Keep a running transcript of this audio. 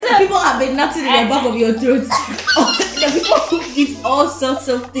with nothing in the back of your throat. The people who eat all sorts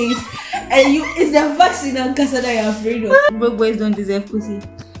of things, and it's the vaccine and cancer that you're afraid of. Broke boys don't deserve pussy.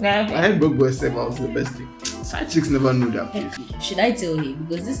 I heard broke boys say about the best thing. Side chicks never know that place. Should I tell him?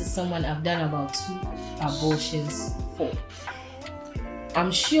 Because this is someone I've done about 2 abortions for.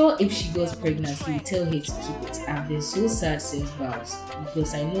 I'm sure if she goes pregnant, he will tell her to keep it. I've been so sad since vows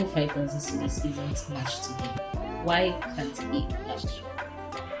because I know 5,000 cedis isn't much to him. Why can't he?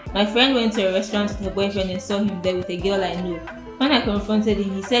 My friend went to a restaurant with her boyfriend and saw him there with a girl I know. When I confronted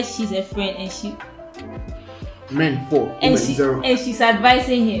him, he said she's a friend and Men 4, women 0. And she's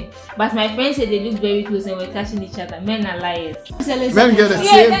advising him. But my friend said they looked very close and were touching each other. Men are liars. Men get the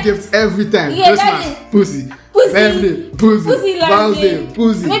same gifts every time. Christmas, pussy. Birthday, pussy. Valentine's Day,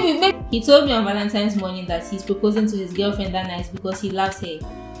 pussy. Maybe. He told me on Valentine's morning that he's proposing to his girlfriend that night because he loves her.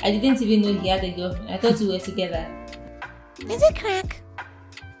 I didn't even know he had a girlfriend. I thought we were together. Is it crack?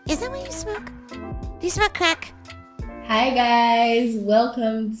 Is that what you smoke? Do you smoke crack? Hi guys,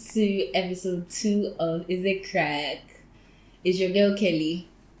 welcome to episode 2 of Is It Crack? It's your girl Kelly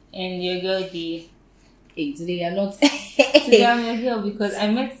and your girl D. Hey, today I'm not. Today I'm your girl because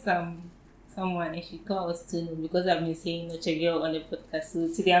I met someone and she thought I was too new because I've been saying not your girl on the podcast. So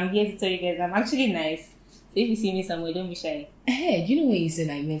today I'm here to tell you guys I'm actually nice. So if you see me somewhere, don't be shy. Hey, do you know when you said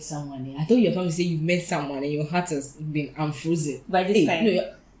I met someone? I thought you were coming to say you met someone and your heart has been unfrozen. By this time. No,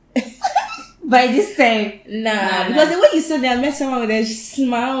 by this time. Nah, because the way you said that I met someone with a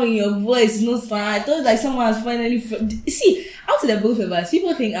smile in your voice, no smile. I thought like someone has finally. See, out of the both of us,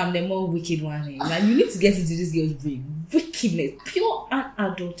 people think I'm the more wicked one. Like you need to get into this girl's brain. Wickedness, pure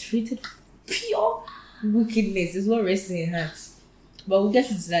unadulterated, pure wickedness is what rests in her heart. But we'll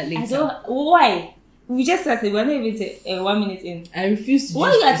get into that later. Why? We just started. We're not even 1 minute in. I refuse to. Why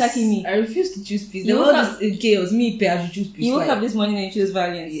are you attacking me? I refuse to choose peace. You The world is in chaos. Me, I should choose peace. You woke up this morning and you chose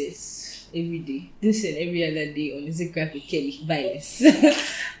violence. Yes. Every day. This and every other day on Is It Crack with Kelly. Violence.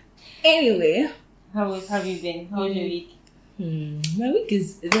 Anyway. How have you been? How was your week? My week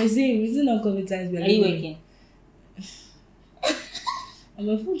is the same. It's not COVID times. Are you working? I'm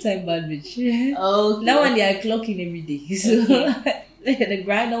a full-time bad bitch. Okay. That one they are clocking every day. So the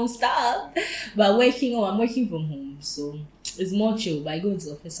grind don't stop. But I'm working from home. So it's more chill. But I go into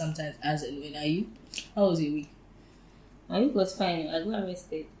the office sometimes as and when. Are you? How was your week? My week was fine. I got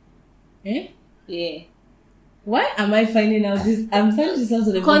arrested. Eh? Yeah. Why am I finding out this? I'm finding this out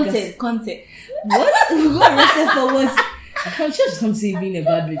of the content. What? We got arrested for what? I'm sure some say being a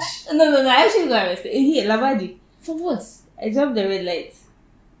bad bitch. No. I actually got arrested. Here, Labadi. For what? I jumped the red light.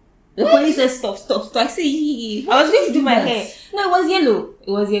 The police said stop. I said I was going to do my hair. No, it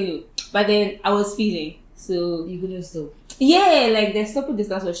was yellow. But then I was speeding. So you couldn't stop. Yeah, like the stopping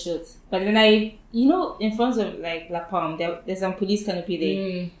distance was short. But then in front of like La Palme, there's some police canopy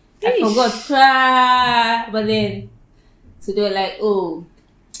there. I forgot, but then, so they were like, oh,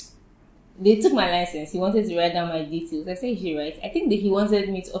 they took my license. He wanted to write down my details. I said, you should write. I think that he wanted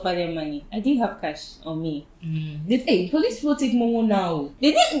me to offer them money. I didn't have cash on me. Police people take more now.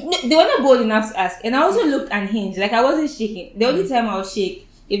 They were not bold enough to ask. And I also looked unhinged. Like I wasn't shaking. The only time I'll shake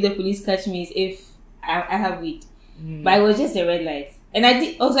if the police catch me is if I have weed. But it was just a red light. And I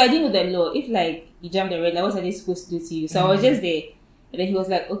didn't know the law. If like you jump the red light, what are they supposed to do to you? So I was just there. And then he was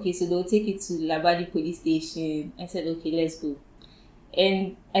like, okay, so they'll take it to Labadi police station. I said, okay, let's go.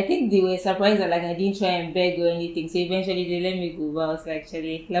 And I think they were surprised that like I didn't try and beg or anything. So eventually they let me go. But I was like,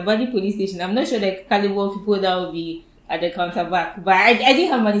 actually, Labadi police station, I'm not sure the caliber of people that will be at the counter back. But I didn't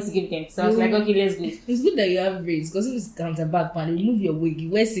have money to give them. So I was like, okay, let's go. It's good that you have braids because if it's counter back, man, remove your wig, you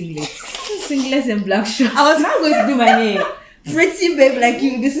wear singlets and black shorts. I was not going to do my hair. Pretty babe like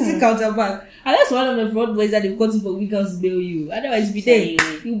you, this is a counter back. And that's one of the fraud boys that they've gotten for weekends to bail you. Otherwise, be there.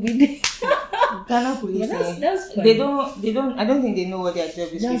 You'll be there. Ghana police. That's funny. They don't. I don't think they know what their job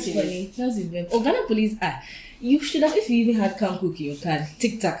is. That's funny. That's even. Oh, Ghana police. You should have, if you even had Can Cook in your card,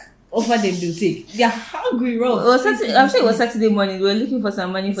 TikTok. Offer them, they'll take. They're hungry, raw. I'm sure it was Saturday morning. We were looking for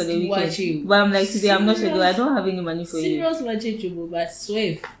some money for the weekend. But I'm like, today I'm not sure. I don't have any money for you. Serious watching, but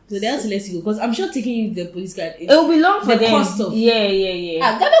swerve. So they have to let you go. Because I'm sure taking you the police card. It will be long for the them. Cost of.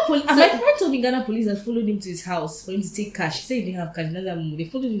 Yeah. Ghana police. My friend told me Ghana police has followed him to his house for him to take cash. He said he didn't have cash. They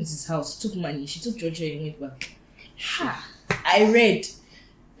followed him to his house, took money. She took Georgia and went back. I read.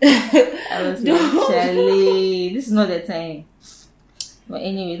 I was like, Charlie, this is not the time. But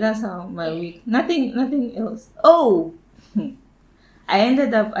anyway, that's how my week. Nothing else. Oh, I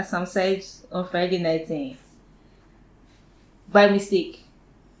ended up at some site on Friday night by mistake.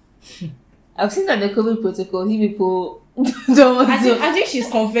 I've seen that the COVID protocol, people don't want to. I think she's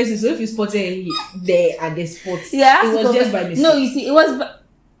confessing. So if you spotted her there at the spot, yeah, it was just by mistake. No, you see, it was.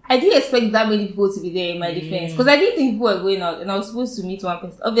 I didn't expect that many people to be there in my defense because I didn't think people were going out and I was supposed to meet one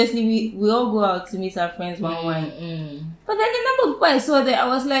person. Obviously, we all go out to meet our friends one. But then the number of people I saw there, I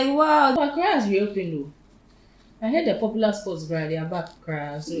was like, wow. Accra has reopened though. I heard the popular sports brand, they are back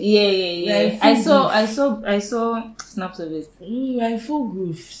Accra. So yeah. Like, I saw snaps of it. We're in full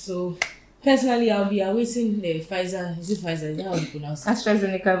groove. So personally, I'll be awaiting the Pfizer. Is it Pfizer? Is that how you pronounce it?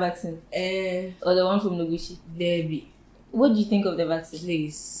 AstraZeneca vaccine. Or the one from Noguchi. There be. What do you think of the vaccine?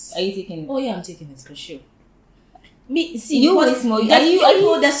 Please. Are you taking it? Oh yeah, I'm taking it for sure. Me, see, you waste more. Are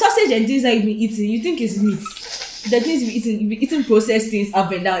you the sausage and things that you've been eating? You think it's meat? The things you've been eating processed things up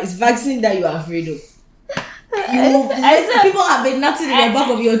and down. It's vaccine that you are afraid of. People have been nothing in the back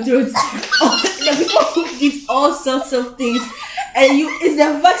of your throat. The people who eat all sorts of things, and it's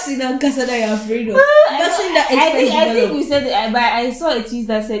the vaccine and cancer that you're afraid of. Vaccine that I think we said it, but I saw a tweet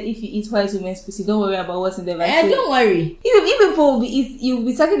that said if you eat white women's pussy, don't worry about what's in the vaccine. Don't worry. If people will you'll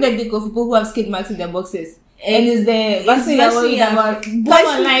be sucking the dick of people who have skid marks in their boxes. And it's the vaccine you're worried about.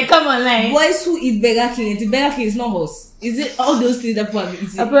 Come online. Boys who eat Burger King, and Burger King is not horse. Is it all those things that people have been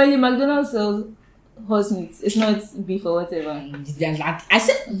eating? Apparently, McDonald's sells horse meat. It's not beef or whatever. I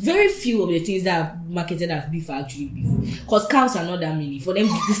said very few of the things that are marketed as beef are actually beef. Because cows are not that many. For them,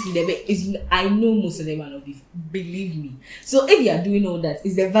 I know most of them are not beef. Believe me. So if you are doing all that,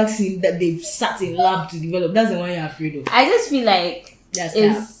 it's the vaccine that they've sat in lab to develop. That's the one you're afraid of. I just feel like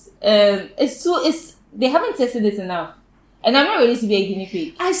they haven't tested it enough. And I'm not ready to be a guinea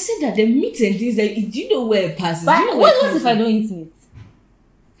pig. I said that the meat and things that do you know where it passes? But do you know what if I don't eat meat?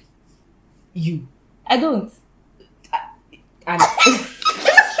 I don't.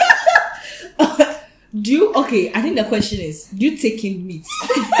 Okay, I think the question is, do you take in meat?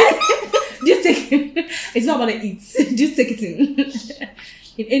 It's not about to eat. Do you take it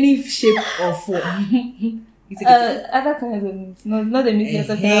in any shape or form? Other kinds of meat. No, not the meat you're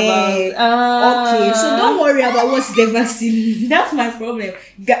talking about. Okay, so don't worry about what's the vaccine. That's my problem.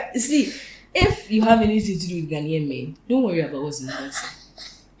 See, if you have anything to do with Ghanaian men, don't worry about what's in the vaccine.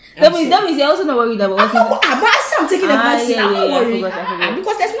 That means you're also not worried about what's in the vaccine. But I said I'm taking the vaccine. I'm not worried.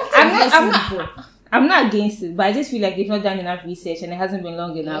 Because there's nothing I'm not against it, but I just feel like they've not done enough research and it hasn't been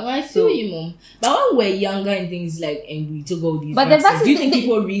long enough. Oh, I feel you, Mom. But when we're younger and things like, and we took all these vaccines, do you think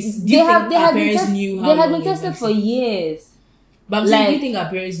people our parents knew how long they had been tested for years? But do you think our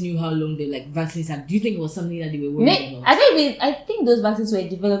parents knew how long the vaccines had? Do you think it was something that they were worried about? I think those vaccines were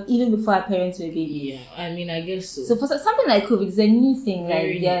developed even before our parents were babies. Yeah, I mean, I guess so. So for something like COVID, it's a new thing.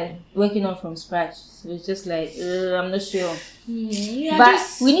 They're working on from scratch. So it's just like, I'm not sure. But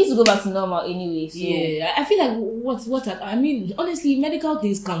we need to go back to normal anyway. So. Yeah, I feel like I mean, honestly, medical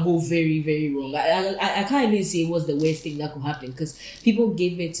things can go very, very wrong. I can't even say what's the worst thing that could happen because people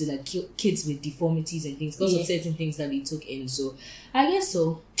gave it to kids with deformities and things because of certain things that they took in. So I guess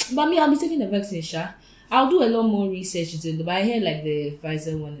so. But me, I'll be taking the vaccine, Sha. I'll do a lot more research into it, but I heard the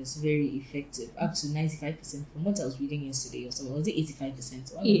Pfizer one is very effective, up to 95% from what I was reading yesterday or something. Was it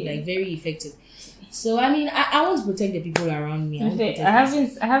 85%? Very effective. So I mean, I want to protect the people around me. I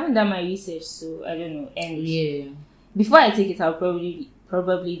haven't done my research, so I don't know. And before I take it, I'll probably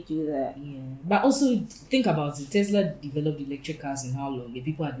do that. Yeah, but also think about it. Tesla developed electric cars in how long? The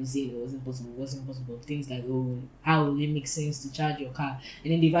people had been saying it wasn't possible. Things like how will it make sense to charge your car,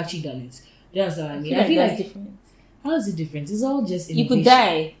 and then they've actually done it. That's what I mean. I feel like that's different. How is it different? It's all just innovation. You could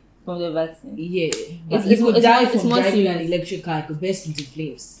die from the vaccine. Yeah, but you could die from driving an electric car. It could burst into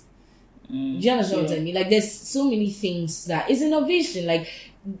flames. Do you understand what I mean? There's so many things that is innovation.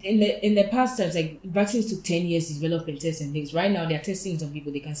 In the past times, vaccines took 10 years to develop and test and things. Right now, they're testing some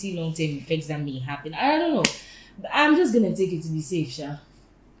people. They can see long-term effects that may happen. I don't know. But I'm just gonna take it to be safe, Sha.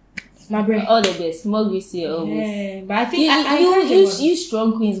 My brain. All the best. More grace here always. Yeah, but I think you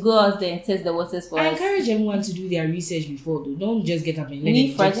strong queens go out there and test the waters for us. I encourage everyone to do their research before though. Don't just get up and let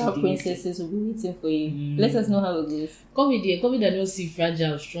it. Fragile princesses will be waiting for you. Let us know how it goes. COVID don't see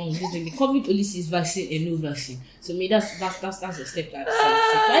fragile, strong. The COVID only sees vaccine and no vaccine. So that's a step that.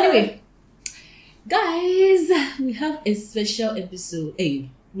 But anyway, guys, we have a special episode. Hey,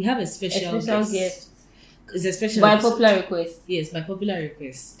 we have a special guest. It's a special by popular request. Yes, by popular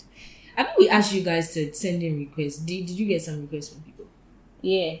request. I think we asked you guys to send in requests. Did you get some requests from people?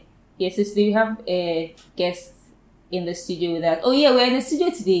 Yeah. Yes, we have a guest in the studio with us. Oh yeah, we're in the studio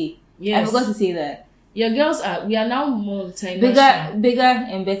today. Yes. I forgot to say that. Your girls we are now multinational. Bigger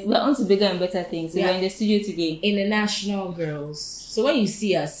and better. We're on to bigger and better things. So we're in the studio today. International girls. So when you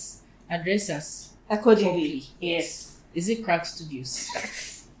see us, address us accordingly. Yes. Is it Crack Studios?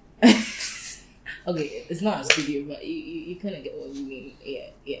 Okay, it's not a studio, but you kind of get what we mean.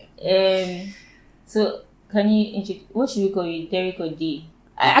 Yeah. So, can you introduce, what should we call you, Derek or D?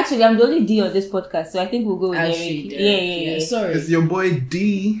 Actually, I'm the only D on this podcast, so I think we'll go with Actually, Derek. Yeah. Sorry. It's your boy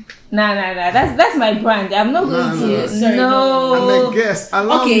D. Nah. That's my brand. I'm not going to. Sorry, no. I'm a guest.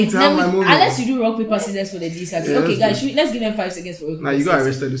 Allow me to have my moment. Unless you do rock, paper, scissors for the D side. Okay, guys, let's give them 5 seconds for rock, paper, Nah, you got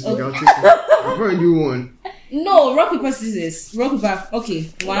scissors. arrested this week. I'll take it. I've already do one. No, rock, paper, scissors. Rock, paper. Okay.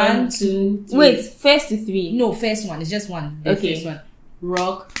 1, 2, 3. Wait, first to 3. No, first one. It's just one. The Okay. first one.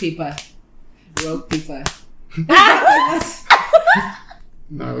 Rock, paper. Rock, paper.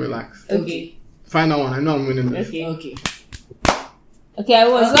 Nah, relax. Okay. Final one. I know I'm winning this. Okay. Okay. I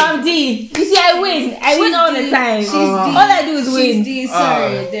was. Okay. So I'm D. You see, I win. I win all the time. She's D. All I do is She's win. D.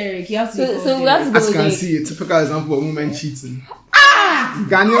 Sorry, Derek. You have to go. So we have to go As you with can Derek. see, a typical example of women cheating.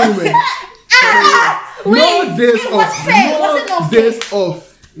 Ghanaian women. No days it was off. fair. Was it No not days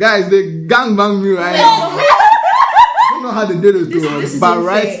off. Guys, they gangbang me right now. I don't know how they did it to This us, is but unfair.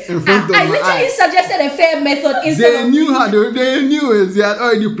 right in front of I my literally eyes. suggested a fair method instead They of knew how they knew it. They had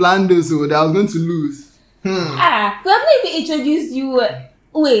already planned this, so that I was going to lose. We have not even introduced you.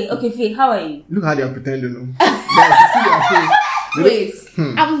 Wait, okay, Faye, how are you? Look how they are pretending. Guys, you see their face.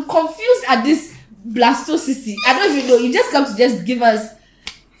 Wait, I'm confused at this blastocity. I don't even know. You just come to just give us.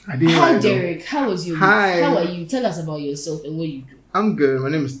 I didn't Hi, like them. Derek. How was your week? Hi. How are you? Tell us about yourself and what you do. I'm good. My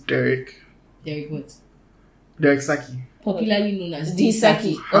name is Derek. Derek, what? Derek Saki. Popularly known as D Saki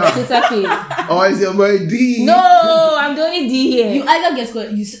D-Saki. of Twitter page. Oh, it's your boy D. No, I'm the only D here. You either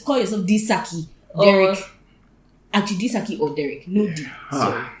call yourself D-Saki, Or- Derek. Actually, D-Saki or Derek. No D.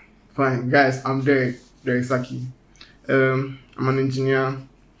 Sorry. Fine, guys. I'm Derek Saki. I'm an engineer.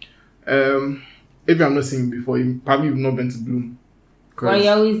 If I'm not seeing before, you probably have not been to Bloom. Why you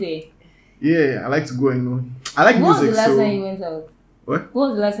always there? Yeah, I like to go and I like When was music. the last So time you went out? what? When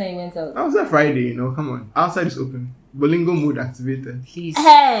was the last time you went out? I was there Friday. Come on. Outside is open. Bolingo mode activated. Please.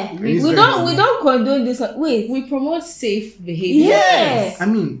 Hey, He's we very don't busy. condone this one. Wait. We promote safe behavior. Yeah. I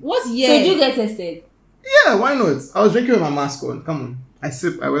mean, What's So yeah? did you get tested? yeah. Why not? I was drinking with my mask on. Come on. I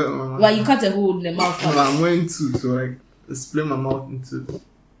sip. I wear my mask. Well, you cut a hole in the mouth. Well, I'm wearing two, so like I split my mouth into.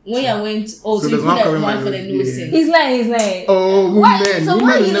 When you went, so So you there's put one that covering one my for the nose, nose. yeah. in. He's lying. Oh, Why- women! so why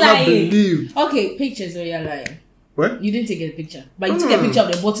Women you never lying? believe. Okay, pictures or you're lying. What? You didn't take a picture, but you took a picture of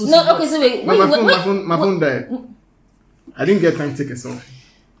the bottles. No, you bought. okay, so wait. No, When my phone died. I didn't get time to take a selfie.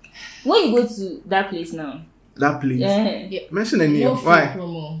 when you go to that place now, That place. yeah. Mention a name. No free Why?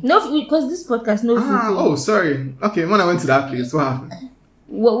 promo. No, because this podcast no food. Oh, sorry. Okay, when I went to that place, what happened?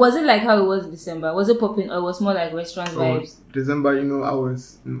 Was it like how it was in December? Was it popping or was more like restaurant Oh, vibes? December, I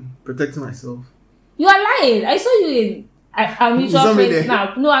was protecting myself. You are lying. I saw you in our mutual Somebody friends there.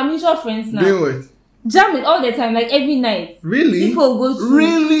 now. No, our mutual friends now. Doing what? Jamming all the time, like every night. Really? People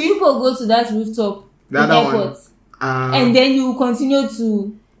go to that rooftop The in other one? airport, and then you continue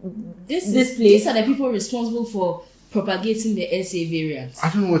to this place. These are the people responsible for propagating the SA variant. I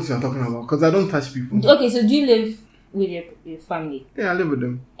don't know what you're talking about because I don't touch people. Okay, so do you live with your family Yeah, I live with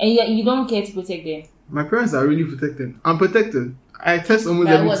them. and you don't care to protect them? My parents are really protected. I'm protected. I test almost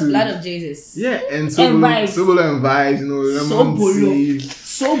That every was 2 blood weeks. of Jesus. Yeah, and vibes. Sobolo and vibes, lemon Sobolo. tea,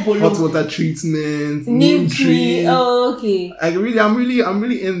 So hot bolo. water treatment, Neem neem tree. tree. Oh, okay. I'm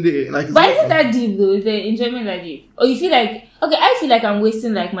really in there. Like, it's But not- isn't that deep though? Is the enjoyment that deep? Or you feel like, okay, I feel like I'm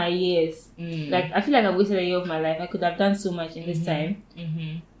wasting like my years. Like I feel like I'm wasting a year of my life. I could have done so much in this time.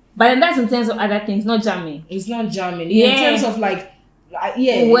 But then that's in terms of other things, not jamming. It's not jamming. Yeah. In terms of like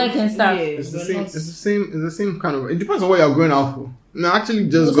Work and stuff. Yeah, It's the we're same. not- It's the same kind of. It depends on what you're going out for. No, actually,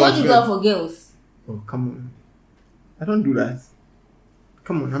 just So go what out you to go bed. for girls? Oh, come on! I don't do that.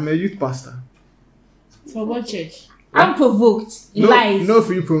 Come on, I'm a youth pastor. For what church? I'm provoked. Lies. No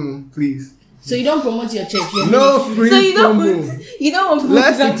free promo, please. So you don't promote your church. You're No really- free So you don't promo. you don't want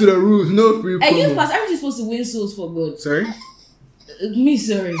Let's to stick to the rules. No free And you promo. pass, aren't you supposed to win souls for God? Sorry. Me,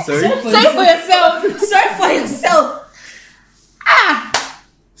 sorry. Sorry? Sorry for yourself. Sorry for yourself.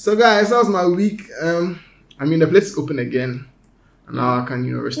 So guys, that was my week. I mean the place is open again. And now I can,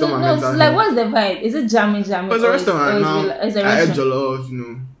 restore my No, mental it's like health. what's the vibe? Is it jamming? Oh, it's a or restaurant or now. It's a I ate restaurant.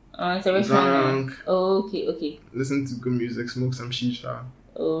 jollof, Oh, it's a restaurant. drunk, now. Oh, okay. listen to good music, smoke some shisha.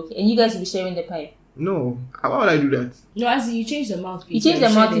 Okay. And you guys will be sharing the pipe. No, why would I do that? No, as in you change the mouthpiece. You change the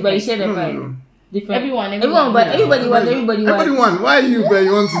mouthpiece, but you share the No, pipe. no. Different. Everyone, but everybody wants. Everybody want. Why you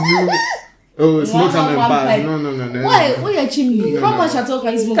want to do? Oh, smoke some and one pass. pipe. No. Why? Why you chimney? No, How no. much at all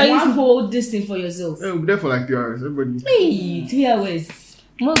can you smoke? Can you One smoke- whole this thing for yourself. We'll be there for like 2 hours. Everybody. Hey, 3 hours.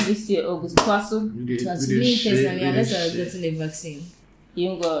 More this year, August. Twasso. We did- It was we did me shit, personally, we unless did I was shit. getting the vaccine.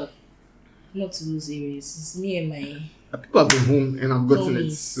 You got. Not to those areas. It's me and my People have been home and I've gotten it.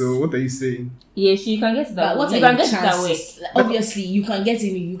 Yes. So what are you saying? Yeah, sure, you can get it that But way. what You are can your get it that way. chances? Like, obviously, you can get it.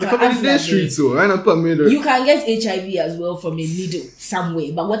 You The can community have street, so right now people have made it. You can get HIV as well from a needle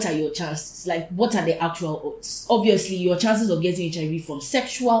somewhere, but what are your chances? Like, what are the actual odds? Obviously, your chances of getting HIV from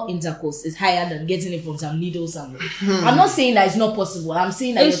sexual intercourse is higher than getting it from some needle somewhere. I'm not saying that it's not possible. I'm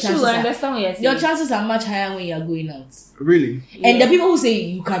saying that It's your true, chances I understand what you're saying. your chances are much higher when you're going out. Really? And the people who say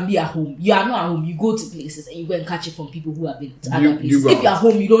you can be at home, you are not at home. You go to places and you go and catch it from people who have been to other You places. go If you're out. at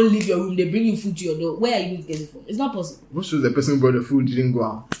home, you don't leave your room. They bring you food to your door. Where are you going to get it from? It's not possible. What shows the person who brought the food didn't go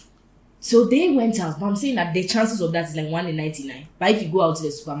out? So they went out, but I'm saying that the chances of that is like 1 in 99. But if you go out to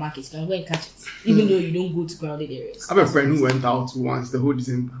the supermarket, you can go and catch it, even though you don't go to crowded areas. I have a friend who went out once the whole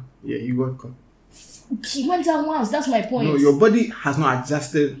December. Yeah, you got caught. He went out once. That's my point. No, your body has not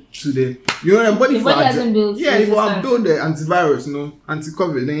adjusted to the. You know, the body. The body hasn't built Yeah, if you have resistance. built the antivirus,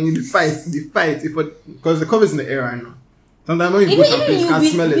 anti-COVID, then you fight. Because the COVID is in the air right now. Sometimes when you go someplace, you can't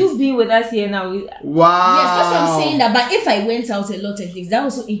smell it. You've been with us here now. Wow. Yes, that's what I'm saying. That, but if I went out a lot and things, that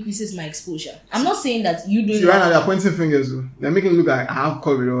also increases my exposure. I'm not saying that you do. See, right now they're pointing fingers. Though. They're making it look like I have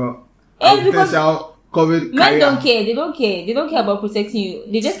COVID or And because potential COVID. Men carrier. don't care. They don't care. They don't care about protecting you.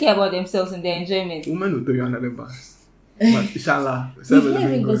 They just care about themselves and their enjoyment. Women will throw you under the bus. But inshallah, We've serve as a not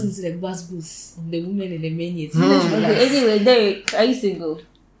even living got God. into the bus of the women and the men yet. Okay, anyway, Derek, are you single?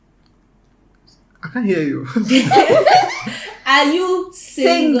 I can't hear you. Are you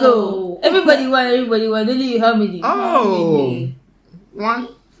single? Everybody won. Only you, how many? Oh, one.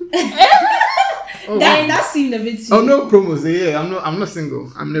 Oh, That seemed a bit too. oh no promos. Yeah, I'm not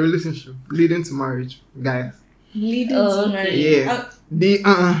single. I'm in a relationship leading to marriage, guys. Leading Oh, to okay. marriage. Yeah. The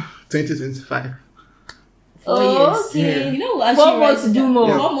 2025. 4 years. Okay. You know, we'll 4 actually months write to do down. more.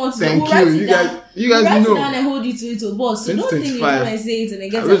 Yeah. 4 months. Thank we'll write you. it You down. guys We'll write know. it down and hold you to it, boss. So don't think you 2025. come and say it and then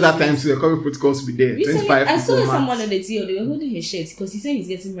get. I wish that time to the COVID protocols to be there. Recently, 25 I saw people someone max. on the TL. They were holding his shirt because he said he's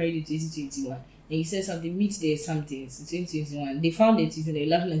getting married in 2021. And he said something, meet there something. It's 2021. They found it and they're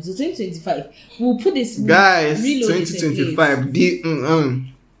laughing like, so 2025. We'll put this. Guys, reload it in 2025.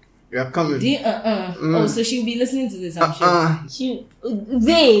 You are coming. Oh, so she'll be listening to this, I'm sure.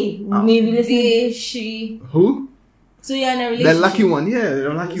 They may be listening. They, she. Who? So you're in a The relationship. lucky one. Yeah, the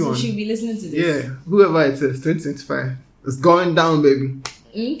lucky So one. she'll be listening to this. Yeah, whoever it is, 2025. It's going down, baby.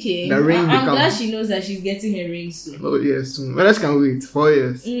 Okay. The ring I'm become- glad she knows that she's getting her ring soon. Oh, yeah, soon. Well, let's can wait. 4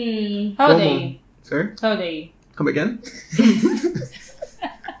 years. How 4 old are more. you? Sorry? How old are you? Come again?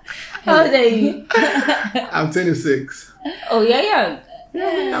 How old are you? I'm 26. Oh, yeah.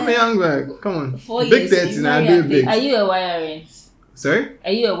 I'm a young guy. Come on. 4 Big years, 30 you now. I marry do at big. Are you a YRN? Sorry?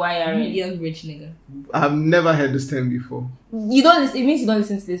 Are you a YRN? Young rich nigga. I've never heard this term before. You don't. It means you don't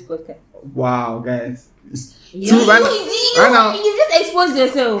listen to this podcast. Wow, guys. It's Yeah. two right, right now. You just exposed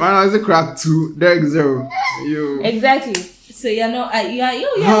yourself. Right now, it's a crack 2. Derek 0. You. Exactly. So you're not, you're a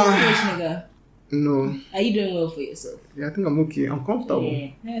rich nigga. No. Are you doing well for yourself? Yeah, I think I'm okay. I'm comfortable.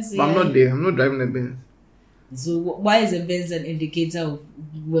 Yeah, so But I'm yeah. not there. I'm not driving the Benz. So why is a Benz an indicator of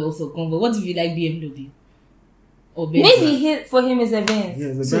wealth or comfort? What if you like BMW? Or Benz? Maybe for him is a Benz.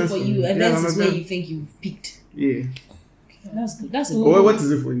 Yeah, the So Benz for me. you, a Yeah, Benz I'm is a where Benz. you think you've peaked. Yeah. That's good. That's a Oh, good what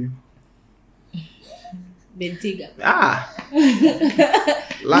is it for you? Bentayga. Ah.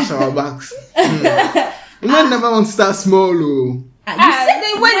 Lash our backs. Women never want to start small. Oh. You said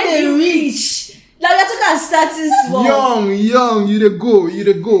they when they reach. Like we're talking about starting small. Young, you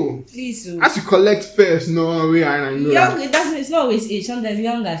the go. Please, so. As you collect first, no way, I know that. Young, it's not always age. Sometimes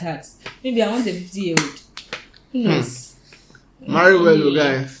young at heart. Maybe I want a 50-year-old. Who knows? Marry well, oh,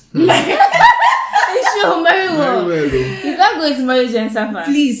 guys. It's true, very Marry well. well, oh. You can't go into marriage and suffer.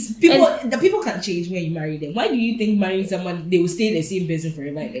 Please, the people can change when you marry them. Why do you think marrying someone they will stay the same person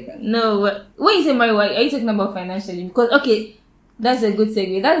forever and ever? No, when you say marry, what are you talking about financially? Because okay, that's a good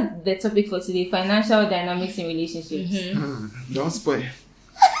segue. That's the topic for today: financial dynamics in relationships. Don't spoil.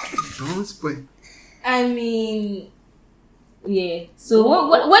 Don't spoil. I mean, Yeah. So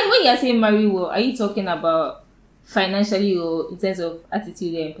when you are saying marry, well, are you talking about financially or in terms of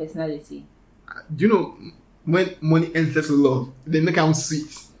attitude and personality? Do you know when money enters love, they make them sweet.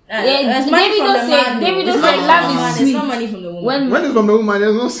 Yeah, it's money David from don't the say- man. David though. don't It's say not love from the is man, sweet. It's not money from the woman. When it's from the woman,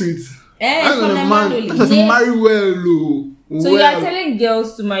 there's no sweet. It's That's from the the man. man. That's just Yeah. marry well, oh. So you are telling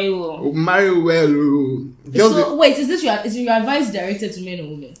girls to marry well. Oh, marry well, oh. Girls, So wait, is your advice directed to men or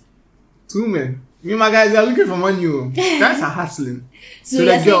women? two men. Me and my guys are looking for money. Oh. Guys are hustling. So So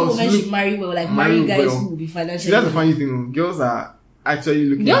you're the saying girls women look- should marry well, like marry marry guys well. who will be See, financially. that's the funny thing. Oh. Girls are actually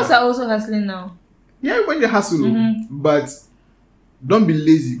looking. Girls at- are also hustling now. Yeah, when they hustle, Mhm. but don't be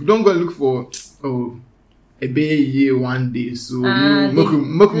lazy. Don't go look for a baby year one day. So Ah, you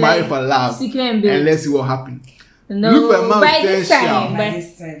make marry like for love, secret and build. and let's see what happens. No, Look for a man by with this potential. time, By but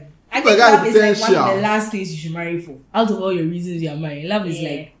this time. I But think guys, love is like one of potential. the last things you should marry for. Out of all your reasons you are marrying, love is Yeah.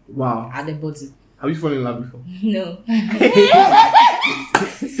 like Wow. at the bottom. Have you fallen in love before? No.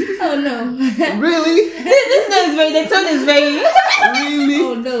 Oh no. Really? this one is very. The tone is very. Really?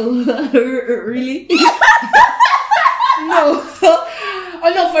 Oh no. Really? No.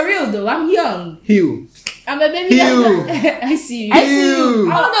 Oh no, for real though. I'm young. Heal. I'm a baby. Heal. I see you. I see you.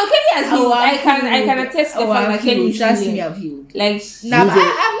 Ew. Oh no, Kenny has healed. I can attest to the fact that Kenny is Trust me, healing. I've healed. Like Nah, but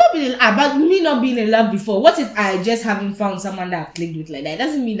Music. I've not been about me not being in love before. What if I just haven't found someone that I've clicked with like that? It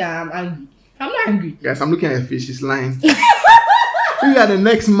doesn't mean that I'm angry. I'm not angry. Guys, I'm looking at her face. She's lying. If you are the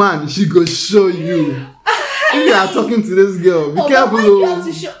next man, she go show you. If you are talking to this girl, be Oh, but careful, why you have oh.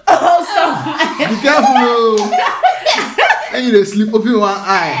 to show? Oh, stop. Be careful, oh. And you dey sleep, open one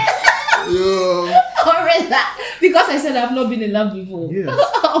eye. Yo. Because I said I've not been in love before. Yes.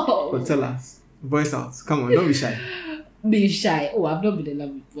 Oh. But tell us. Voice out. Come on, don't be shy. Be shy. Oh, I've not been in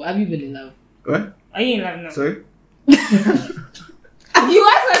love before. Have you been in love? What? are you in love now? Sorry? You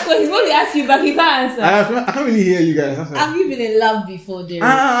ask that question. He's going to ask you back. You can't answer. I can't really hear you guys. That's why. Have you been in love before, Derek?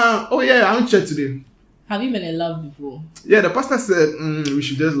 Oh yeah, I went to church today. Have you been in love before? Yeah, the pastor said we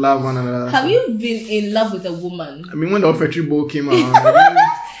should just love one another. Have you been in love with a woman? I mean, when the offertory bowl came out,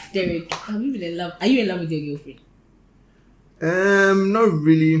 Derek, have you been in love? Are you in love with your girlfriend? not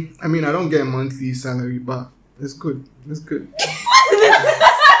really. I mean, I don't get a monthly salary, but it's good. It's good.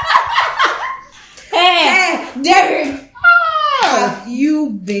 Hey, Derek! Have you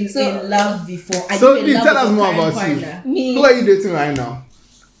been in love before? Are So, you in Lee, love tell with us your more current about you. partner? me. Who are you dating right now?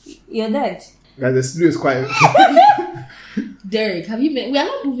 Your dad. Guys, the studio is quiet. Derek, have you been? We are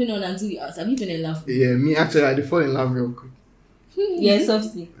not moving on until you ask. Have you been in love? Yeah, me actually, I did fall in love real quick. Yeah,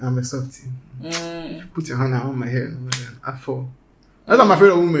 softy. I'm a softie. Mm. Put your hand on my head. I fall. That's not my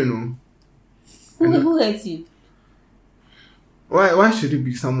favorite woman, no. Who hurt you? Why should it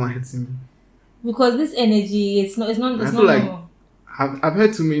be someone hitting me? Because this energy, it's not I not feel like- normal. I've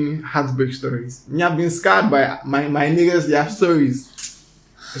heard too many heartbreak stories. Me, I've been scarred by my niggas, their stories.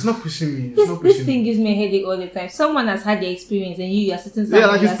 It's not pushing me. It's not This pushing thing me. gives me a headache all the time. Someone has had the experience and you are sitting somewhere. Yeah,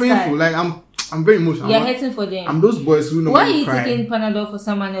 like it's painful. Like I'm very emotional. You're hurting for them. I'm those boys who know Why are when you cry. taking Panadol for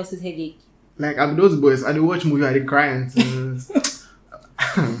someone else's headache? Like I'm those boys. I dey watch movie, I dey cry and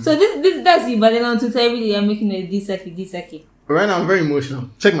So this that's you, but then on Twitter every day you're making a D-Saki. right now I'm very emotional.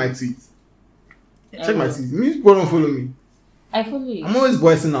 Check my tweets. Check my will. tweets. Me people don't follow me. I follow you. I'm always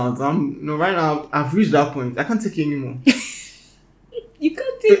voicing out. Right now I've reached that point. I can't take it anymore. You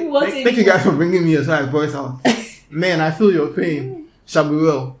can't take what Thank you guys for bringing me here so I voice out. Man, I feel your pain. Shall be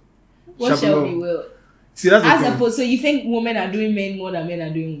well. What shall we will? See, that's the As thing. opposed, so you think women are doing men more than men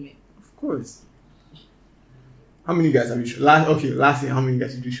are doing women? Of course. How many guys have you shown? Last year, how many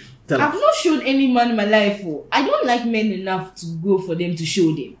guys did you show? Tell I've us. not shown any man in my life. Oh. I don't like men enough to go for them to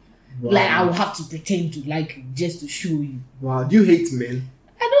show them. Wow. Like I will have to pretend to like you just to show you. Wow, do you hate men?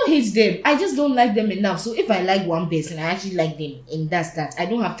 I don't hate them. I just don't like them enough. So if I like one person, I actually like them, and that's that. I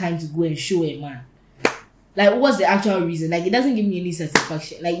don't have time to go and show a man. Like, what's the actual reason? Like, it doesn't give me any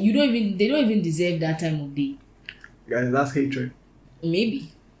satisfaction. Like, they don't even deserve that time of day. Guys, that's hatred.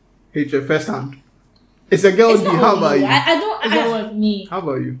 Maybe. Hatred firsthand. It's a girl It's D. not How only about you. you? I don't. Is that what me? How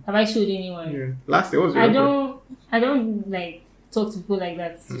about you? Have I showed anyone? Yeah. Last year, what was your record? I don't like talk to people like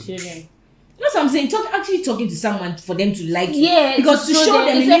that to show them. That's what I'm saying. Actually talking to someone for them to like you. Yeah, Because to show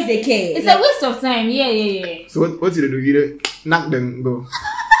them, it means they care. It's Like, a waste of time. Yeah. So what did you do? You did knock them, go.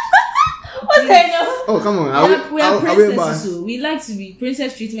 What's kind of? Oh, come on. we are I'll princesses, so we like to be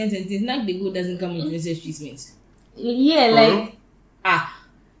princess treatment and things. Like the good doesn't come with princess treatment. Yeah, like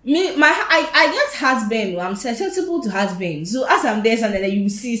I get husband. I'm susceptible to husband. So as I'm there, and then you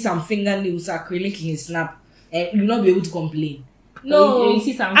see some fingernails acrylic in his snap, and you'll not be able to complain. No, you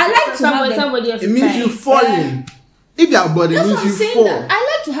see some. I like to have somebody else. It means you falling. If your body That's means what I'm you saying. fall. That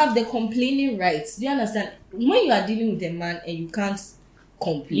I like to have the complaining rights. Do you understand? When you are dealing with a man and you can't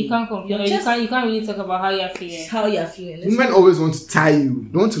complain, You can't complain. You're You just can't really talk about how you're feeling. how you're feeling. Women always want to tie you.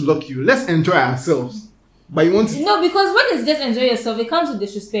 They want to lock you. Let's enjoy ourselves. But you want to... No, because when it's just enjoy yourself, it comes with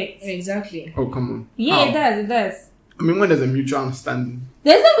disrespect. Exactly. Oh, come on. Yeah, How? it does. I mean, when there's a mutual understanding.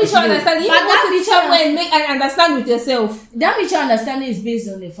 There's no mutual It's not- understanding. You But go that to the mutual- somewhere and make and understand with yourself. That mutual understanding is based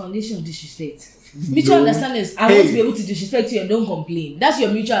on the foundation of disrespect. Mutual No. understanding is I Hey. want to be able to disrespect you and don't complain. That's your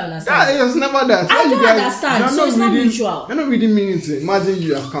mutual understanding. That is never that. I Why you don't guys- understand, you're so it's not reading- mutual. You're not reading meaning to it. Imagine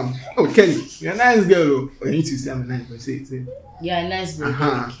you have come. Oh, Kelly, you're a nice girl. Oh, you need to say I'm a nice girl. Say it. You're a nice boy.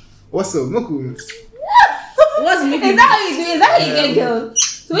 Uh-huh. What's up? No cool. What's making Is that how you do? Is that how you get girls?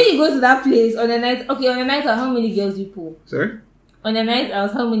 So when you go to that place on the night, out, how many girls do you pull? Sorry? On a night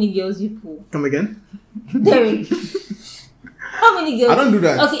out, how many girls you pull? Come again? Derek. How many girls? I don't do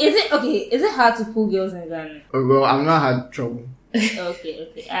that. Is it hard to pull girls in Ghana? Oh, well, I've not had trouble.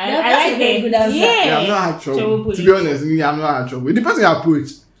 Okay. I That's like a very good answer. Yeah, I've not had trouble. To be honest, me, I've not had trouble. It depends on your approach.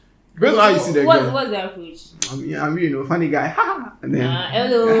 Depends on how you see the girl. What's the approach? I'm funny guy. Ha! And then,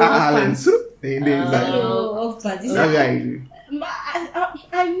 Hello. and swoop. Then it's like, Hello, off party. that's how you do.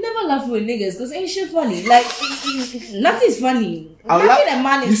 I never laugh with niggas because ain't shit funny. Like, nothing's funny. I'll Nothing laugh- a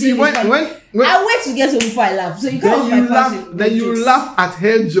man You is see, saying is funny. when I wait to get home before I laugh. So you can't then you laugh, passive then you jokes. laugh at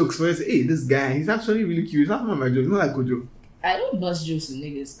her jokes. Where you say, hey, this guy, he's actually really cute. He's not my joke. He's not like Kojo. I don't bust jokes with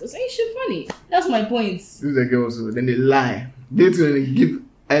niggas because ain't shit funny. That's my point. This is the girl also. Then they lie. They too they give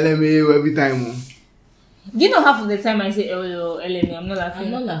LMAO every time. Oh. You know, half of the time I say LMA, I'm not laughing.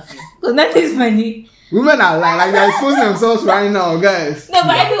 I'm not laughing. Because nothing's funny. Women are lying, like they're exposing themselves right now, guys. No,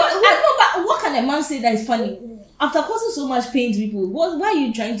 but everyone. I know, but what can a man say that is funny? After causing so much pain to people, why are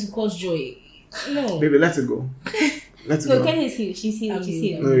you trying to cause joy? No. Baby, let it go. Let it No, go. Kenny's here. She's here. She's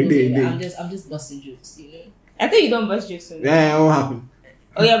here. No, it did. I'm just busting jokes, you know. I think you don't bust jokes on me. Yeah, what happened?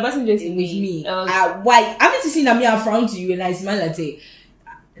 Oh, you're busting jokes With with me. Oh, Why? I haven't seen me and frown to you and I smile at it.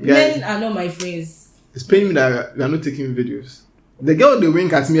 Guys. Men are not my friends. It's paining me that we are not taking videos. The girl, they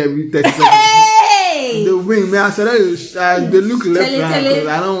wink at me every 30 seconds. Hey! They wink, man. I said, they look left Tell right. it.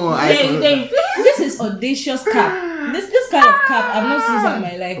 I don't want This is audacious cap. This kind of cap, I've not seen this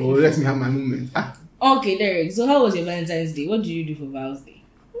in my life. Oh, let me have my moment. Ah. Okay, Derek. So how was your Valentine's Day? What did you do for Val's Day?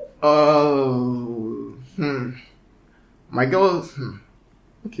 Oh, my girl.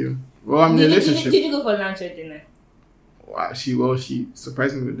 Okay. Well, I'm in a relationship. Did you go for lunch or dinner? Wow, she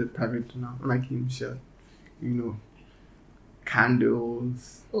surprised me with the private dinner when I came. She had,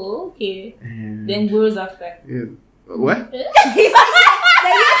 candles. Oh, okay. And Then goes after. yeah. What? Then your face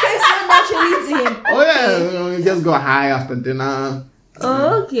so naturally to him. Oh yeah, we just got high after dinner.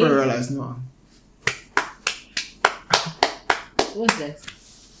 Oh, okay. Before I realized, no. What's that?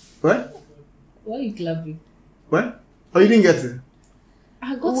 What? Why are you clapping? What? Oh, you didn't get it?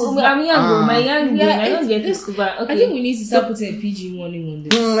 I got Oh, it. I'm young, my young Yeah, I don't get this- this. But okay. I think we need to start putting a PG warning on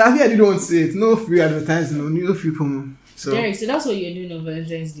this. I think I didn't want to say it. No free advertising, no free promo. So, Derek, so that's what you're doing on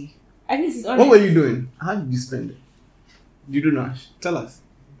Valentine's Day. I think it's what honest. were you doing? How did you spend it? You do Nash. Tell us.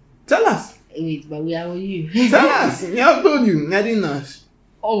 Tell us. Wait, but we are with you. Tell us. Yeah, I told you. I didn't Nash.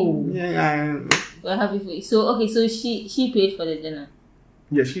 Oh. Yeah, We're happy for you. So okay, so she paid for the dinner.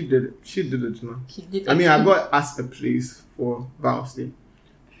 yeah, she did it. She did it, you know. She did. I mean, I got asked a place for Val's Day.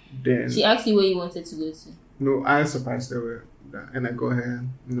 Then, She asked you where you wanted to go to. no, I surprised her with that. And I got her,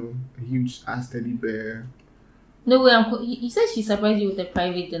 a huge ass teddy bear. No way. You said she surprised you with a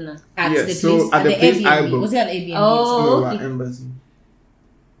private dinner. At Yeah, the so place, at the place I Airbnb. booked. Was it an Airbnb? Oh. No, okay. at embassy.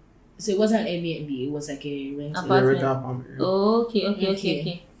 So it wasn't an Airbnb, it was like a rental. Apartment. Yeah, rental apartment. Yeah. Oh, okay.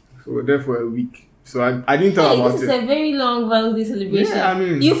 Okay. So we're there for a week. So I didn't tell her Hey, about this is it. a very long Val's Day celebration. Yeah, I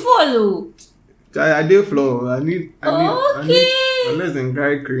mean, You follow. I did flow. I need, Okay. unless the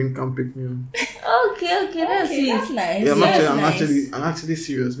guy Korean can pick me up. Okay, that's Okay, it. that's nice. Yeah, That's I'm actually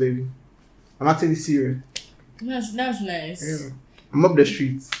serious, baby. I'm actually serious. That's nice. Yeah. I'm up the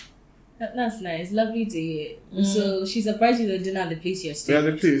streets. That's nice. Lovely to hear. Mm. So she surprised you with dinner at the place you're staying. Yeah,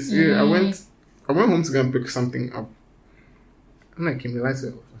 the place. Yeah, I went home to go and pick something up. And I came to lights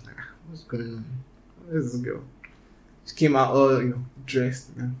off. I was like, what's going on? Where's this girl? She came out all, dressed.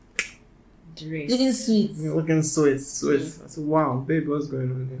 Dress. Looking sweet. Looking sweet. I said, wow, baby, what's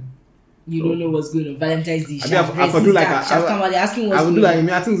going on here? You don't know what's going on. Valentine's Day. I think I could do like a- She's come out there asking what's I would going do on. like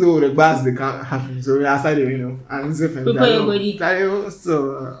me. I think so. The bars they can't happen. So I started, and zip and Prepare your body.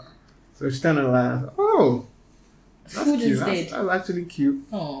 So she turned around. Oh, that's Food cute. instead. That's actually cute.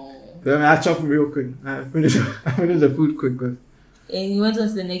 Oh. Then I chopped real quick. I finished the food quick. But And you went on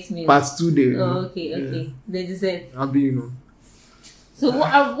to the next meal. part 2 day. Oh, okay. Then you said. I'll be, So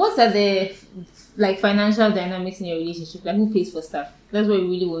what are the financial dynamics in your relationship? Like who pays for stuff? That's what we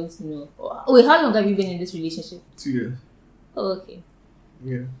really want to know. Wait, how long have you been in this relationship? 2 years. Oh, okay.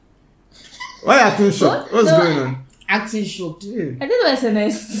 Yeah. Why are you acting shocked? What's No, going on? Acting shocked. Yeah. I don't know why it's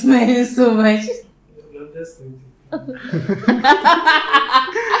nice smiling so much.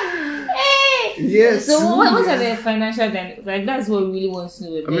 Yes. So what are the financial dynamics? Like that's what we really want to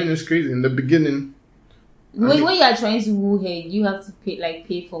know. I mean, it's crazy. In the beginning, when you are trying to woo her, you have to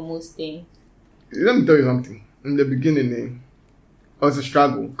pay for most things. let me tell you something. In the beginning, it was a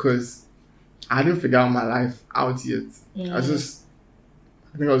struggle because I didn't figure out my life out yet. I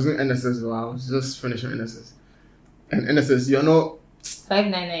think I was doing NSS while I was just finishing NSS. And NSS, you're not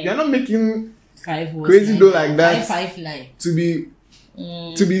 599. making 5 was crazy 9. dough like that 559.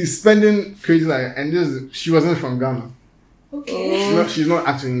 to be spending crazy like. And she wasn't from Ghana. Okay. No, she's not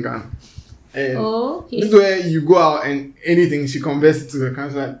actually in Ghana. And Okay. this is where you go out and anything she converts it to her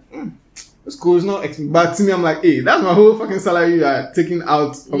country like, it's cool, it's not but to me I'm like, hey, that's my whole fucking salary you are taking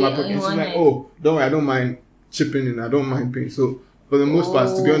out of my Yeah, pocket. in She's one like, night. oh, don't worry, I don't mind chipping in, I don't mind paying. So for the most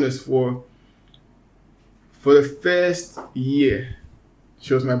part, to be honest, for the first year,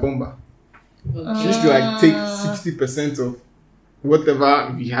 she was my bomber. She used to like take 60% of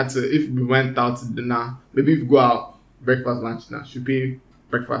whatever we had to, if we went out to dinner, maybe if we go out, breakfast, lunch, now she pay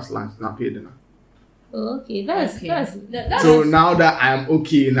breakfast, lunch, now pay dinner. Okay, that's So now that I'm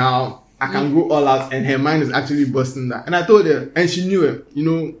okay now, I can go all out and her mind is actually busting that. And I told her, and she knew it, you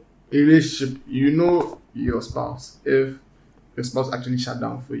know, a relationship, you know your spouse, if your spouse actually shut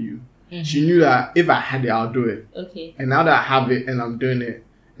down for you. She knew that if I had it, I'll do it. okay. And now that I have it and I'm doing it,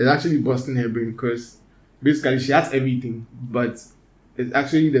 it's actually busting her brain because basically she has everything, but it's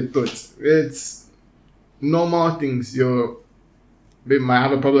actually the thought. It's normal things. Your babe might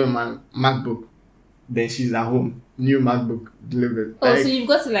have a problem with my MacBook, then she's at home, new MacBook delivered. Oh, Like, so you've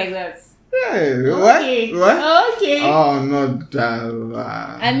got it like that. yeah, Okay. what? Okay. Oh, not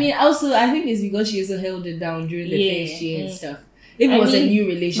that. I mean, also, I think it's because she also held it down during the Yeah. first year and stuff. If it I was a mean, new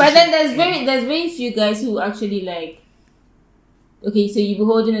relationship. But then there's very few guys who actually like. Okay, so you be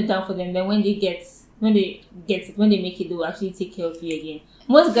holding it down for them. Then when they make it, they will actually take care of you again.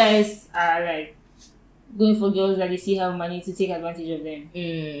 Most guys are like going for girls that they see have money to take advantage of them.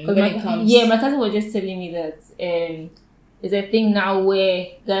 When it comes. My cousin was just telling me that there's a thing now where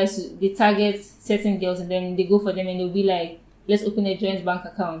guys they target certain girls and then they go for them and they'll be like, let's open a joint bank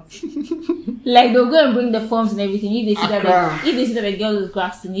account. Like they'll go and bring the forms and everything. If they see that the girl is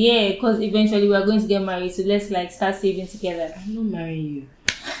grafting, because eventually we are going to get married, so let's like start saving together. I'm not marrying you.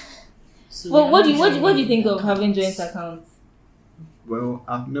 So Well, what do you think of having joint accounts? Well,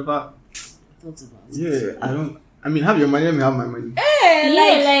 I've never. thought about it? Yeah, I don't. I mean, have your money, let me have my money.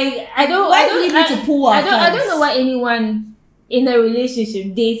 I don't. why I do we don't. need to pull our I don't funds? know why anyone in a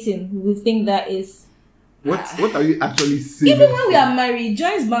relationship dating would think that is. What are you actually saying? Even when we are married,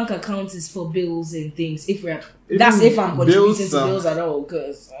 joint bank account is for bills and things. If I'm contributing bills, to bills at all,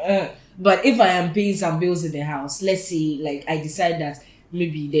 because. But if I am paying some bills in the house, let's say like I decide that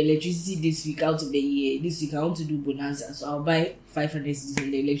maybe the electricity this week out of the year, this week I want to do bonanza, so I'll buy 500 cedis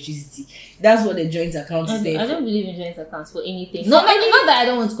on the electricity. That's what the joint account is there I for. don't believe in joint accounts for anything. Not that I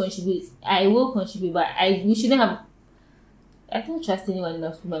don't want to contribute. I will contribute, but we shouldn't have. I don't trust anyone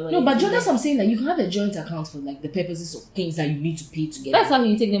enough to put my money. No, but into that's them. what I'm saying, that you can have a joint account for like the purposes of things that you need to pay together. That's how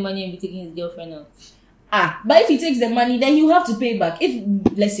you take the money and be taking his girlfriend out. But if he takes the money, then you have to pay back.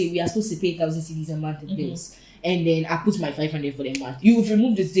 If let's say we are supposed to pay 1,000 cedis a month in bills, and then I put my 500 for the month, you will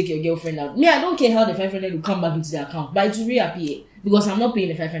remove it to take your girlfriend out. Me, I don't care how the 500 will come back into the account, but it will reappear because I'm not paying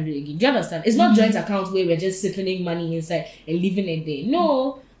the 500 again. Do you understand? It's not joint account where we're just siphoning money inside and leaving it there.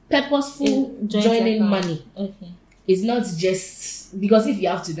 No, purposeful Joint joining account. money. Okay. It's not just because if you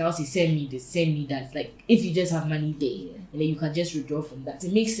have to now say send me this, send me that. Like if you just have money there and then you can just withdraw from that,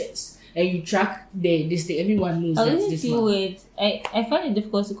 it makes sense. And you track this thing. Everyone knows I that wouldn't this feel month. weird. I find it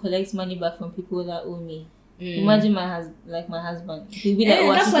difficult to collect money back from people that owe me. Imagine my husband. He'll be like, And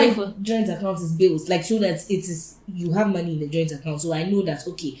 "What that's you why pay for?" joint account is bills, like so that it is you have money in the joint account. So I know that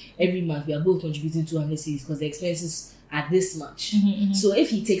okay, every month we are both contributing 200 cedis because the expenses are this much. So if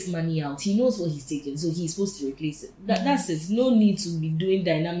he takes money out, he knows what he's taking, so he's supposed to replace it. That's it. No need to be doing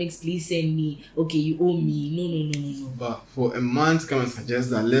dynamics. Please send me. Okay, you owe me. No. But for a man to come and suggest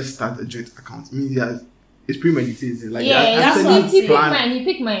that let's start a joint account, it means that it's premeditated. Like Yeah, that's actually what he picked plan- mine. He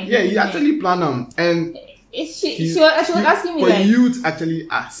picked mine. Yeah, he actually planned them. And She was asking me for like, you to actually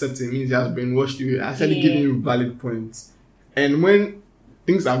accept it means he has brainwashed you, actually Yeah. giving you valid points. And when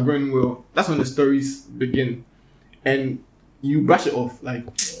things are going well, that's when the stories begin. And you brush it off like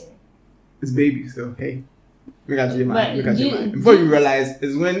it's baby, so hey. Look at you, But man. Look at you, you- man. Before you realize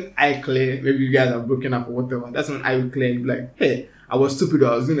is when I clear, maybe you guys are broken up or whatever. That's when I will clear and be like, hey, I was stupid.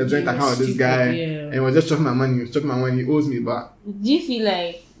 I was doing a joint You were account with this stupid, guy yeah. and he was just chopping my money. He was chopping my money. He owes me back. did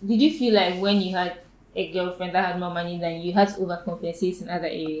you feel like when you had a girlfriend that had more money than you had to overcompensate in other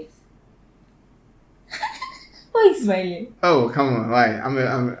areas? Why are you smiling? Oh, come on. Why?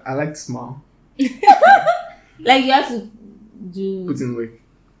 I like to smile. Like you have to do Put in weight.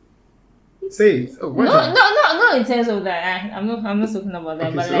 Say it. Oh, what? not in terms of that. I'm not talking about that.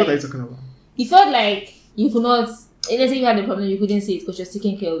 Okay, but so like, what are you talking about? you felt like you could not. Let's say you had a problem, you couldn't say it because she was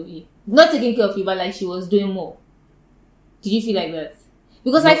taking care of you. Not taking care of you, but like she was doing more. Did you feel like that?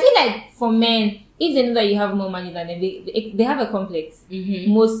 Because I feel like for men, if they know that you have more money than them, they have a complex.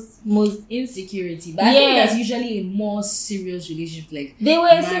 Most Insecurity, but I think Yeah. that's usually a more serious relationship. Like they were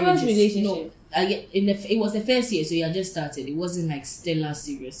in a serious marriages. relationship. No, it was the first year, so you had just started. It wasn't like stellar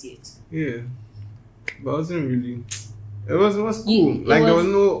serious yet. Yeah, but it wasn't really. It was cool. It Like there was-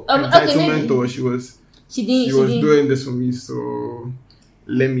 was no okay, entitlement, maybe. or she was She didn't. doing this for me, so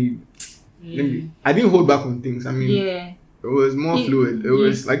let me. I didn't hold back on things. I mean, Yeah. it was more fluid. It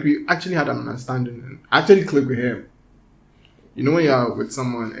was like we actually had an understanding and actually clicked with him. You know when you're with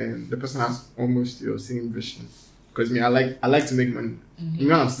someone and the person has almost your same vision. Because me, I like to make money. Even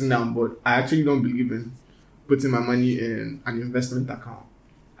when I'm sitting down, but I actually don't believe in putting my money in an investment account.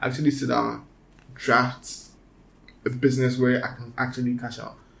 I actually sit down, draft a business where I can actually cash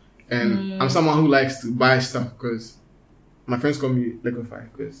out. And I'm someone who likes to buy stuff because my friends call me liquefy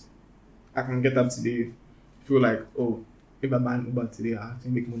because I can get up today, feel like, oh, if I buy an Uber today, I have to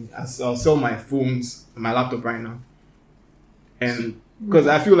make money. I'll sell my phones and my laptop right now. And because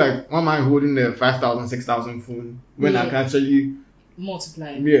I feel like, why am I holding the 5,000, 6,000 phone when I can actually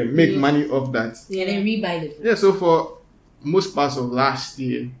Multiply. make money off that? Yeah, then rebuy the phone. Yeah, so for most parts of last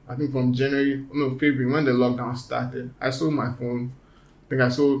year, I think from February, when the lockdown started, I sold my phone.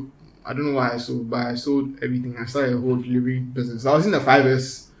 I don't know why I sold, but I sold everything. I started a whole delivery business. I was in the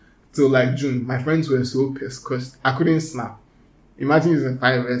 5S till like June. My friends were so pissed because I couldn't snap. Imagine using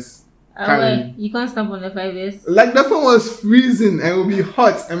 5S. You can't snap on the 5S. Like the phone was freezing and it would be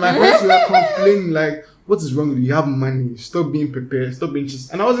hot, and my friends were complaining like, "What is wrong with you? You have money. Stop being prepared. Stop being cheap."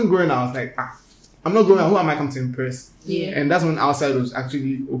 And I wasn't going out. I was like, I'm not going out. Who am I come to impress? Yeah. And that's when outside was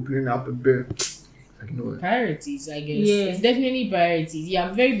actually opening up a bit. Like, you know what? Priorities, I guess. Yeah. It's definitely priorities. Yeah,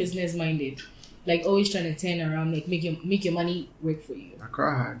 I'm very business minded. Like always trying to turn around, like make your money work for you.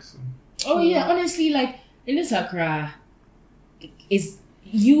 Accra hard. So. Oh yeah, honestly, like in this Accra, is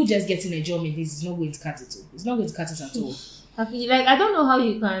you just getting a job in this is not going to cut it. It's not going to cut it at all. Like I don't know how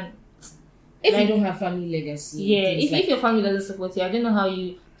you can. If Like- you don't have family legacy, Yeah, things if your family doesn't support you, I don't know how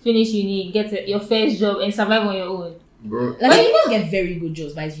you finish uni, get your first job, and survive on your own. Bro, like you don't get very good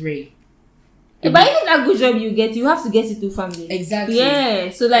jobs, but it's rare. But even that good job you get, you have to get it through family. Exactly. Yeah.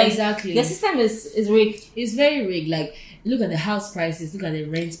 So like Exactly. the system is rigged. It's very rigged. Like look at the house prices, look at the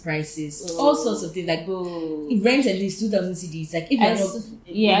rent prices, Oh. all sorts of things. Like rent at least 2,000 CDs. Like if I you're not s-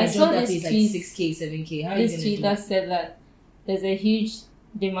 yeah, in I a saw job that this pays like tweet. 6K, 7K, how are you This gonna tweet do that it? said that there's a huge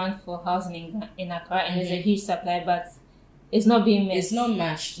demand for housing in Accra and there's a huge supply, but it's not being met. It's not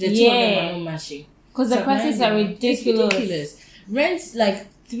matched. The two of them are not matching. because the Supply prices and are demand. It's ridiculous. ridiculous. Rent like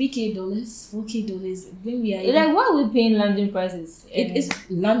 $3K, $4K when we are Like why are we paying London prices? it's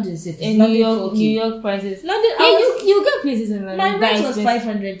London safe. In London New York, 4K. New York prices. London Yeah, I was- you get places in London. my that rent was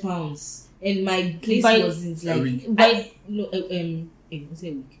expensive. £500 and my place By- wasn't like week. By what's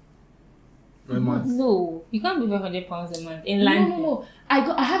a week? a month. no, you can't be £500 a month in No, London. no.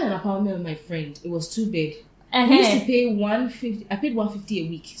 I had an apartment with my friend. It was 2 bed. I used to Uh-huh. pay 150. I paid 150 a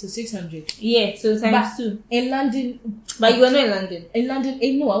week, so 600. Yeah, so times But- two. In London, But you were not in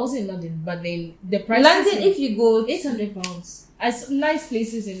London. no, I wasn't in London. But then the price. London, if you go, £800. I saw nice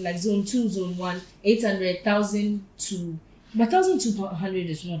places in like zone 2, zone 1, 800, 1,002. But 1,200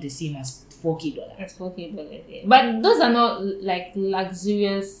 is not the same as $4K. it's $4K. Yeah. But those are not like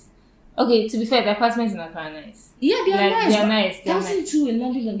luxurious. Okay, to be fair, the apartments in Accra are nice. Yeah, they are Like, nice. they are but nice, they are nice. 1,002 in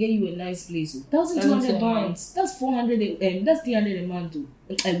London can get you a nice place. £1,200. That's 400. That's 300 a month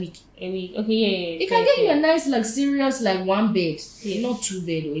a week. A week. Okay, yeah. It can get you a nice, like, serious, like, 1 bed. Not 2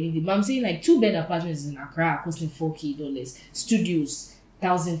 bed or anything. But I'm saying, like, 2 bed apartments in Accra are costing $4K. Studios,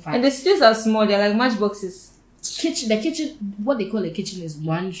 $1,500. And the studios are small. They're like matchboxes. The kitchen, what they call a kitchen is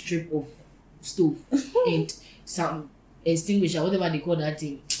 1 strip of stove and some extinguisher, whatever they call that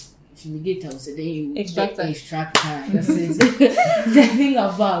thing. Fumigator, so then you Extractor. Extractor. That's it. The thing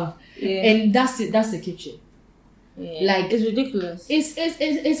above. Yeah. And that's it. That's the kitchen. Yeah. Like, it's ridiculous.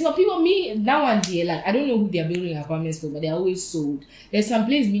 It's for people. Me that one day, like I don't know who they are building apartments for, but they're always sold. There's some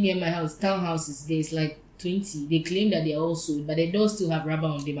place near my house, townhouses. There's like 20. They claim that they're all sold, but the doors still have rubber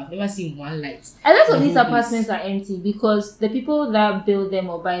on them. I've never seen one light. A lot of The these whole apartments are empty because the people that build them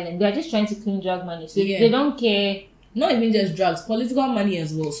or buy them, they're just trying to clean drug money. So Yeah. they don't care. Not even just drugs, political money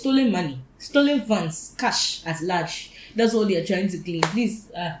as well, stolen money, stolen funds, cash at large. That's what they are trying to clean. Please,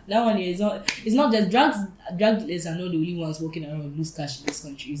 that one here is not. It's not just drugs. Drug dealers are not the only ones walking around with loose cash in this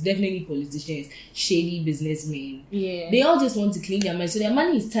country. It's definitely politicians, shady businessmen. Yeah. They all just want to clean their money. So their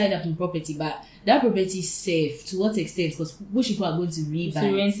money is tied up in property, but that property is safe. To what extent? Because which people are going to to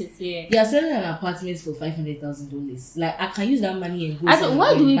rebuy? rent it, yeah. They are selling an apartment for $500,000. Like I can use that money and go. I don't,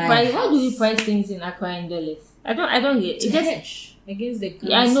 somewhere why do and we buy a price? Why do we house. price things in Accra in dollars? I don't get it. To It just, hedge against the.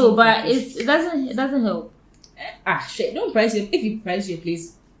 yeah, I know, but currency it doesn't help. shit, don't price your, if you price your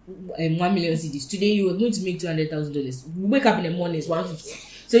place 1 million CDs today, you are going to make $200,000. You wake up in the morning, it's 150.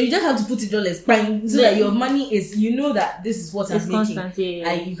 So you just have to put it all as bang, so that your money is, you know that this is what It's I'm making, constant, yeah.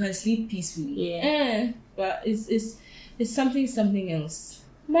 and you can sleep peacefully. Yeah. But it's something else.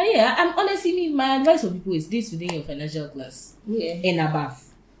 But yeah, I'm honestly, my advice for people is date within your financial class Yeah. and above.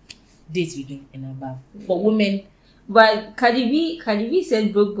 Date within and above. For women, But Cardi B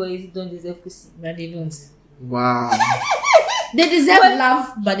said broke boys don't deserve pussy. but they don't. Wow. They deserve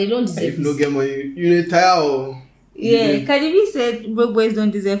love, but they don't deserve If you don't it. get money, you need tire. Yeah, Cardi B said broke boys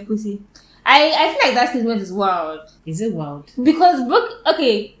don't deserve pussy. I feel like that statement is wild. Is it wild? Because broke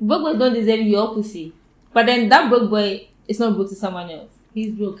boys don't deserve your pussy. But then that broke boy is not broke to someone else.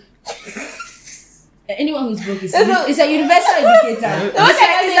 He's broke. Anyone who's broke is No. it's a universal indicator. No,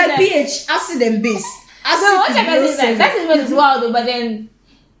 It's like pH, acid and base. Acid So what is I can below say seven. that statement is wild though, but then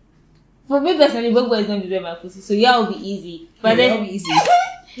for me personally, broke boys don't deserve my pussy. So yeah, it'll be easy. But That'll then be easy.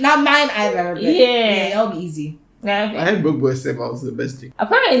 Not mine either. But Yeah. that'll be easy. I heard broke boys say about the best thing.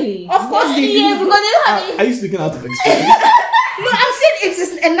 apparently. Of course they do. Yeah, because they don't have any. Are you speaking out of experience? No, I'm saying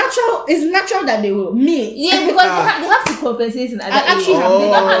it's natural that they will. Me. Yeah, because they have to compensate in other I actually areas. have They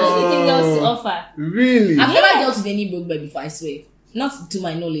don't have Oh. anything else to offer. Really? I've never dealt with any broke boy before, I swear. Not to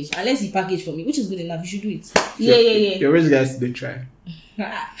my knowledge. Unless he packaged for me, which is good enough. You should do it. Yeah. Your rich guys, they try.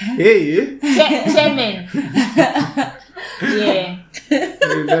 Hey, Chairman. Yeah.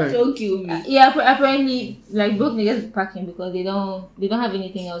 Don't kill me. Yeah, apparently, like broke niggas packing because they don't have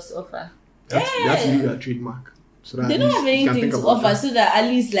anything else to offer. you have to do your trademark. So that They at don't least have you can anything think to about offer, that. so that at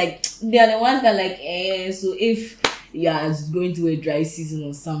least like they are the ones that like so if you are going through a dry season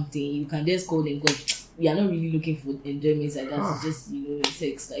or something, you can just call them because you are not really looking for enjoyment like that. It's just, you know,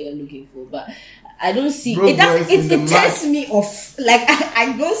 sex that you're looking for. But I don't see Broke it. Does, boys in the it turns me off. Like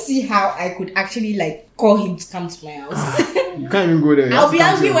I don't see how I could actually like call him to come to my house. You can't even go there. You I'll have to be come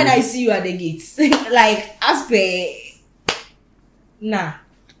to angry your when I room. see you at the gates. Like as per nah.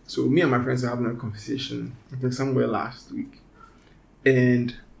 So me and my friends were having a conversation, I think somewhere last week,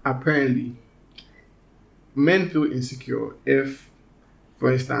 and apparently, men feel insecure if,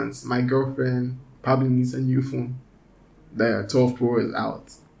 for instance, my girlfriend probably needs a new phone. The 12 Pro is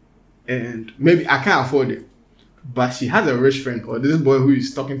out, and maybe I can't afford it, but she has a rich friend or this boy who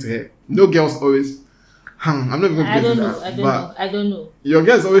is talking to her. No girls always. I'm not even going to I get don't into know. that. I don't know. Your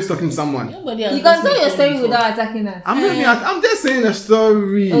girl is always talking to someone. Nobody You has can gotten tell a your phone story before. without attacking us. I'm just saying a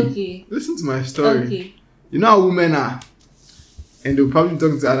story. Okay. Listen to my story. Okay. You know how women are, and they'll probably be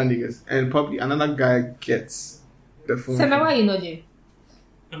talking to other niggas, and probably another guy gets the phone. So now why you not doing?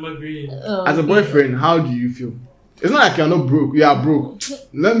 I'm agreeing. Oh, As a okay. boyfriend, how do you feel? It's not like you're not broke. You are broke.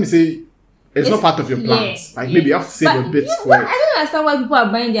 Let me say, it's not part of your plans. yeah, Like yeah. maybe you have to save But a bit you- for but it. I don't understand why people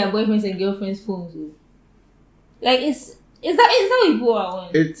are buying their boyfriends and girlfriends phones. Though. Like is that what people are on?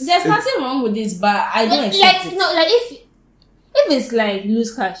 It's There's nothing wrong with this, but I don't Like expect it. no, like if it's like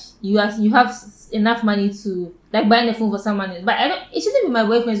loose cash, you have enough money to like buying a phone for someone else. But it shouldn't be my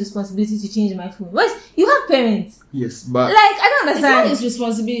boyfriend's responsibility to change my phone. You have parents. yes, but Like I don't It's not understand. his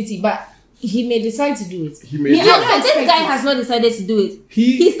responsibility, but he may decide to do it. he made Yeah, don't so this expect guy it. has not decided to do it.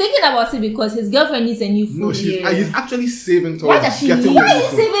 He's thinking about it because his girlfriend needs a new phone. no. Yeah. He's actually saving Why towards does she getting need- the Why new is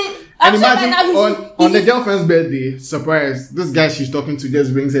phone. saving? And I'm sure by imagine now on the girlfriend's birthday, surprise, this guy she's talking to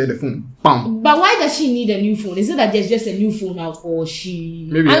just brings her the phone. Bam. But why does she need a new phone? Is it that there's just a new phone out, or she?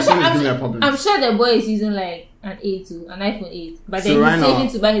 Maybe I'm the sure, phone is giving her problems. I'm sure the boy is using like an iPhone 8, but So then right he's now-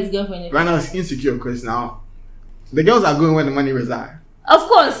 saving to buy his girlfriend. a Right now, it's insecure because now the girls are going where the money resides. Of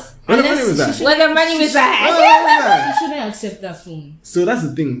course, Where the money Unless resides. she where the money Where resides. the money resides. She shouldn't accept that phone. So that's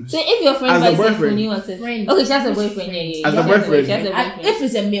the thing. So if your friend As a buys a boyfriend. phone, you want to Friend. okay, she has a boyfriend. Yeah. As a She has boyfriend. She has a And boyfriend. if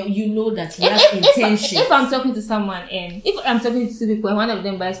it's a male, you know that he If, has if, intention. if I'm talking to someone and if I'm talking to two people and one of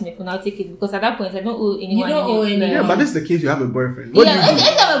them buys me a phone, I'll take it because at that point I don't owe anyone. You don't owe anything. anyone. Yeah, but this is the case. You have a boyfriend. What Yeah, do you if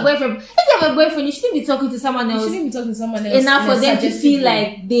do? you have a boyfriend, you shouldn't be talking to someone you else shouldn't be talking to someone else enough in a for them to suggestive feel way.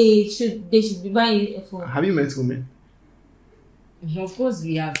 like they should be buying you a phone. Have you met women? Of course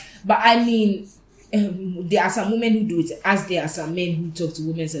we have, but I mean, there are some women who do it, as there are some men who talk to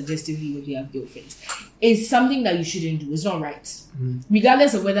women suggestively when they have girlfriends. It's something that you shouldn't do. It's not right,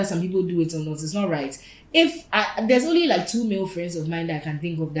 regardless of whether some people do it or not. It's not right. If there's only like 2 male friends of mine that I can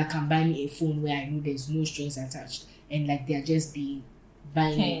think of that can buy me a phone where I know there's no strings attached and like they're just buying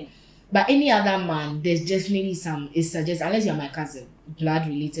Okay. it. But any other man, there's definitely some. It's suggest unless you're my cousin, blood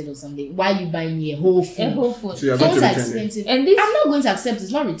related or something. Why you buying me a whole phone? A whole phone. So you're going to Phones are return it. expensive. And this I'm not going to accept it.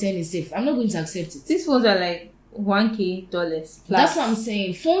 It's not returning safe. I'm not going to accept it. these phones are like $1,000 plus. That's what I'm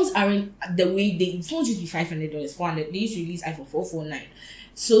saying. Phones aren't the way phones used to be $500, $400. They used to release iPhone 449.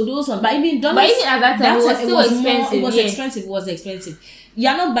 So those ones, but even dollars. But even at that time, it was still expensive, It was yeah. expensive. It was expensive.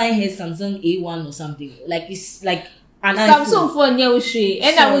 You're not buying a Samsung A1 or something. Like it's like an Samsung iPhone. phone near Ushi,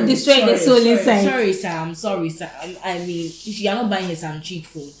 and I will destroy the soul inside. Sorry, Sam. I mean, if you are not buying some cheap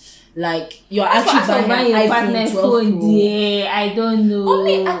phone, like you're That's actually buying your an partner iPhone 12 phone, Pro. yeah. I don't know.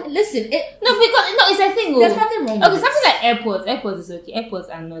 Only listen, It's a thing. there's nothing wrong Okay, with something like AirPods. AirPods is okay.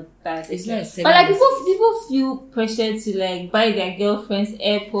 AirPods are not that. It's not expensive. But like people feel pressure to like buy their girlfriends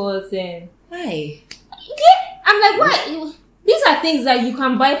AirPods and why? yeah. I'm like, why? These are things that you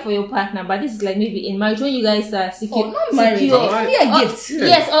can buy for your partner, but this is like maybe in marriage when you guys are secure. Not married. secure. Only a gift.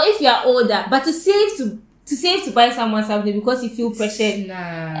 Yes, or if you are older, but to save to buy someone something because you feel pressured. Nah.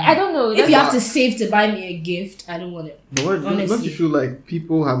 I don't know. If you have to save to buy me a gift, I don't want it. But don't Honestly. you feel like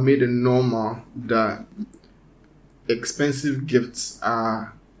people have made it normal that expensive gifts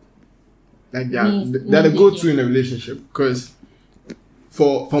are like they're the go-to in a relationship? Because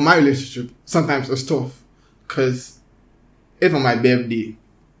for my relationship, sometimes it's tough. Because if on my birthday,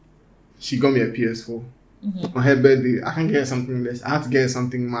 she got me a PS4. On her birthday, I can't get her something less. I have to get her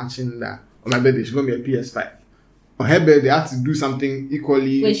something matching that. On my birthday, she got me a PS5. On her birthday, I have to do something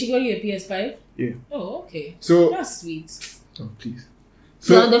equally. Wait, she got you a PS5? Yeah. Oh, okay. So, That's sweet. oh please.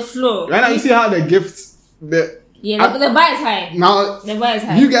 You're on the floor. Right now, you see how the gifts, Yeah, the bar is high. now The bar is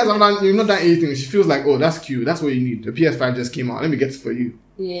high. you guys you've not done anything. She feels like, oh, that's cute. That's what you need. The PS5 just came out. Let me get it for you.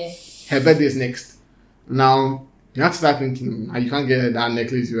 Yeah. Her birthday is next. Now you have to start thinking, you can't get her that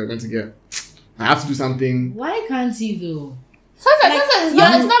necklace you were going to get. I have to do something. Why can't you though? Sometimes it's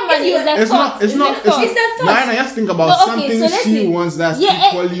not money. It's thought. It's not. Diana, you have to think about No, okay, something so let's she say- wants that's Yeah,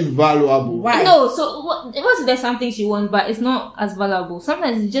 equally valuable. Why? No, so what if there's something she wants, but it's not as valuable?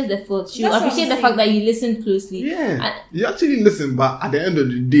 Sometimes it's just the thought. She will That's what appreciate I'm the fact that you listen closely. Yeah, you actually listen, but at the end of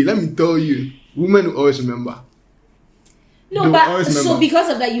the day, let me tell you, women will always remember. No, They will but always so remember. because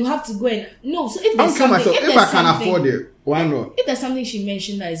of that, you have to go and no. So if I'll there's tell something, myself, if I can afford it, why not? If there's something she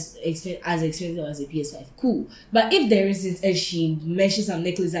mentioned that is as expensive as a PS5, cool. But if there isn't, and she mentions some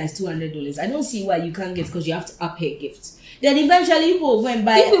necklace that is $200, I don't see why you can't get because you have to up her gift. Then eventually people will go and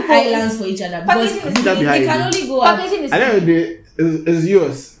buy People- islands for each other because Packaging is Wouldn't that be they high? can only go up. Packaging At the end of the day, it's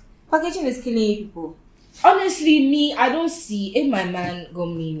yours. Packaging is killing you people. Honestly, me, I don't see if my man got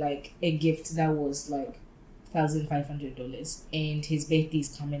me like a gift that was like $1,500 and his birthday is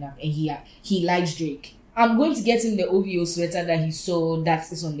coming up and he likes Drake. I'm going to get him the OVO sweater that he saw that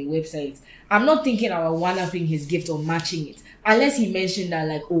is on the website. I'm not thinking about one-upping his gift or matching it. Unless he mentioned that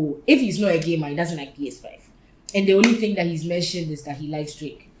like, oh, if he's not a gamer, he doesn't like PS5. And the only thing that he's mentioned is that he likes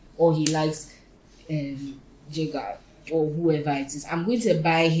Drake or he likes Jigga or whoever it is. I'm going to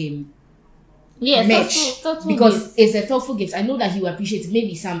buy him Yes, merch thoughtful because gifts. it's a thoughtful gift. I know that he will appreciate it.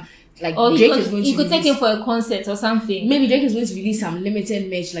 Maybe some like Or Drake is going you to could take release- him for a concert or something. Maybe Drake is going to release some limited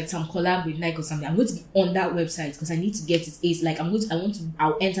merch, like some collab with Nike or something. I'm going to be on that website because I need to get it. It's like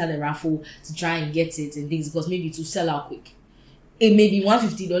I'll enter the raffle to try and get it and things because maybe to sell out quick. It may be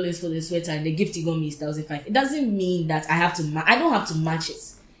 $150 for the sweater and the gift he got me is $1,500. It doesn't mean that I have to. I don't have to match it.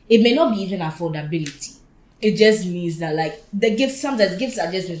 It may not be even affordability. It just means that like the gifts, sometimes gifts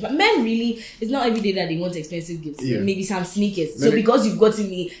are just gifts. But men really, it's not every day that they want expensive gifts. Yeah. Maybe some sneakers. So Maybe- because you've gotten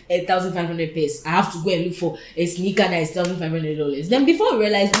me 1,500 pairs, I have to go and look for a sneaker that is $1,500. Then before we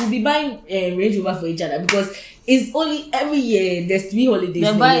realize, we'll be buying Range Rover for each other because it's only every year there's 3 holidays: They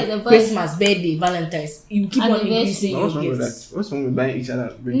in a buy- year. they buy- Christmas, birthday, Valentine's. You keep on Anniversary. increasing What's your wrong with gifts. that? What's wrong with buying each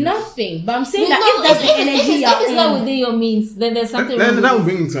other? Bring Nothing. But I'm saying No, that if that's the if energy it's you're not on, within your means, then there's something wrong. Then with that it. will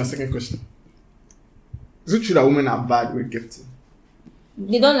bring me to a second question. Is it true that women are bad with gifting?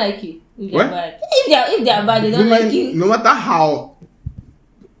 They don't like you. If they're What? bad. If they're bad, they don't Women, like you. no matter how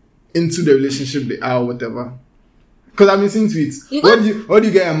into the relationship they are or whatever. Because I've been seeing tweets. You What got- do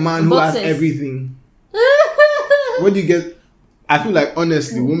you get a man who has Boxes. everything? What do you get? I feel like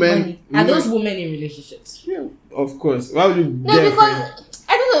honestly, women. are those women in relationships? Yeah, of course. Why would you? No, get a because friend?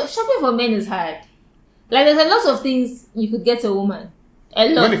 I don't know. Shopping for men is hard. Like there's a lot of things you could get a woman. A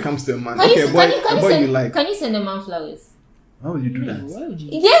lot. When it comes to a man, Can okay, you, boy, can a you boy send, you like. Can you send a man flowers? Why would you do that? Why would you?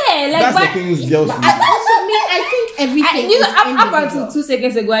 Yeah, like That's but, the things girls do. I also mean, I think everything. you know, is up individual. until 2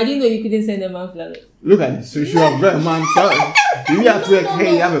 seconds ago, I didn't know you couldn't send a man flowers. Look at this. So you should have brought a man. You have to like,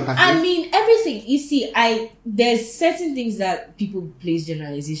 hey, you have a package. I mean, everything. You see, there's certain things that people place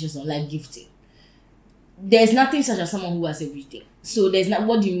generalizations on, like gifting. There's nothing such as someone who has everything. So there's not.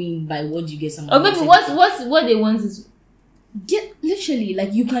 What do you mean by what do you get someone? Or who maybe has everything? what they want is Get literally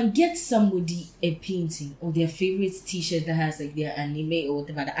like you can get somebody a painting or their favorite T-shirt that has like their anime or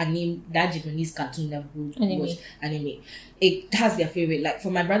whatever the anime, that Japanese cartoon that we watch anime. It has their favorite. Like for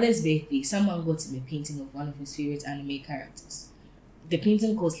my brother's birthday, someone got him a painting of one of his favorite anime characters. The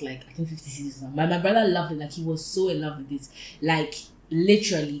painting cost like I think 50 cedis. But my brother loved it. Like he was so in love with it. Like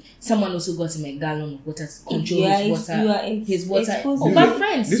literally, someone also got him a gallon of water to control his water. exposing- My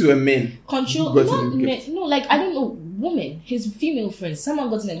friends. These were men. Control, Who got not him a men, gift. no, like I don't know, women, his female friends. Someone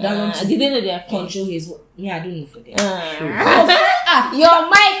got him a gallon to Did they know they are control his. Yeah, I don't know for them. Your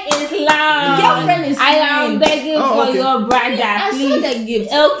mic is loud. Girlfriend is I am fine. begging Oh, for okay. your brother, I saw please. that gift.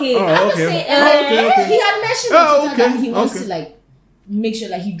 Okay. Oh, I'm just okay. saying, Okay. he had mentioned Oh, on Twitter okay. that he wants Okay. to like make sure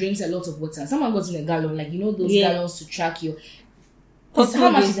like he drinks a lot of water. Someone got him a gallon, like those Yeah. gallons to track your. Possibly. How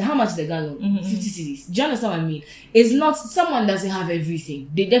much is it? How much is the gallon? 50 cedis. Do you understand what I mean? It's not someone doesn't have everything.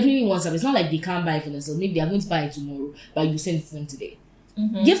 They definitely want something. It's not like they can't buy it for themselves. Maybe they are going to buy it tomorrow, but you send it to them today.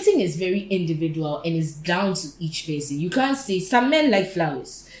 Gifting is very individual and it's down to each person. You can't say some men like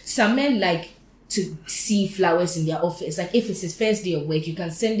flowers. Some men like to see flowers in their office. Like if it's his first day of work, you can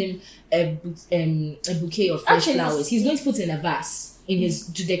send him a bouquet of fresh Actually, flowers. He's going to put in a vase in his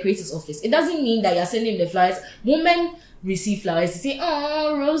to decorate his office. It doesn't mean that you're sending him the flowers. Women receive flowers to say,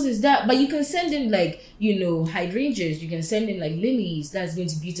 oh, roses, that, but you can send him like hydrangeas. You can send him like lilies. That's going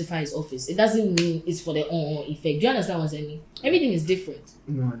to beautify his office. It doesn't mean it's for the effect. Do you understand what I mean? Everything is different.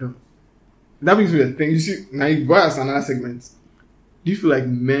 No, I don't. That brings me to the thing. You see, now you go as another segment. Do you feel like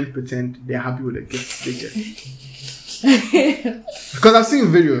men pretend they're happy with the gifts they get? Because I've seen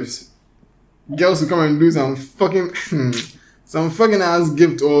videos. Girls who come and do some fucking ass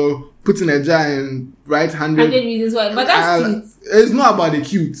gift or put in a jar and write 100 reasons why. But that's cute. It's not about the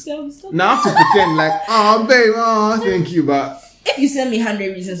cute. Now I have to pretend like, oh babe, oh thank you, but If you send me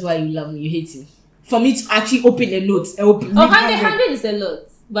 100 reasons why you love me, you hate me. For me to actually open a note and read 100 is a lot.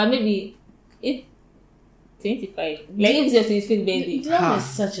 But maybe if 25. Like if it's your 25th birthday. That is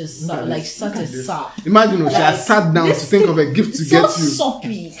such a sap. imagine if she had sat down to think of a gift to get you.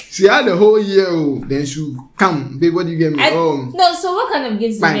 Soppy. She had the whole year, then she'll come, babe, what do you get me? No, so what kind of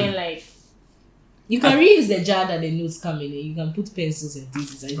gifts do Fine. men like? You can reuse the jar that the notes come in. You can put pencils and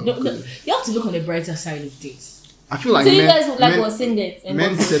things inside. No, you have to look on the brighter side of things. I feel like So you men, guys would like men, what singlets and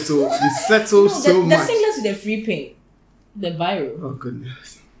men boxers? settle, they settle so the much. singlets with the free paint, the viral. Oh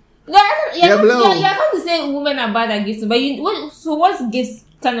goodness. No, I don't, Yeah, blow. you're going to say women are bad at gifts, but what gifts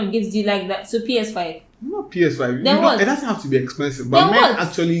kind of gifts do you like that? So PS5. Not PS5. Then what? It doesn't have to be expensive, but Then men what?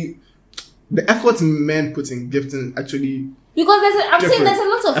 actually, the effort men put in gifting actually. Because I'm saying different. there's a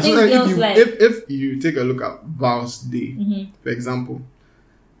lot of I things feel like girls like. if you take a look at Val's Day, for example,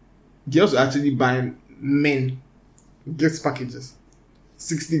 girls are actually buying men gift packages.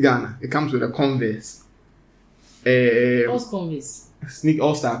 60 Ghana. It comes with a Converse. What's Converse? Sneak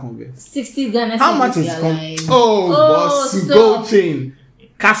All-Star Converse. 60 Ghana. How much is is your Converse? line? Oh, boss, stop. gold chain,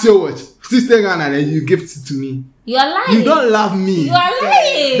 Casio watch, 60 Ghana, and then you gift it to me. You are lying. You don't love me. You are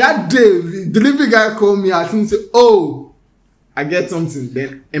lying. That day, the delivery guy called me. I think say, "Oh, I get something."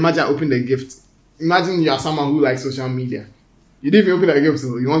 Then imagine I open the gift. Imagine you are someone who likes social media. You didn't even open the gift,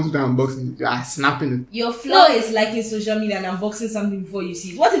 so you want to do unboxing. You are snapping it. Your flaw is liking social media and unboxing something before you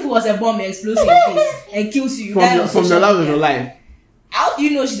see it. What if it was a bomb and explodes in your face and kills you? You die on From the social love of media. your life. How do you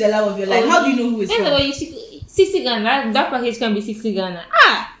know she's the love of your life? How do you know who is from? Anyway, 60 Ghana. That package can be 60 Ghana.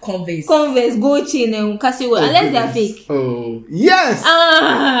 Converse. Converse, gold chain, and Casio. Unless they are fake. Oh yes.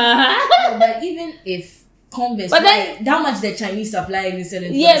 Ah. But even if Converse, But then- how much the Chinese supplier even selling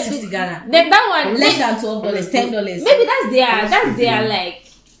for Yeah, 60 Ghana? Then that one Less than $12, $10. Maybe that's their like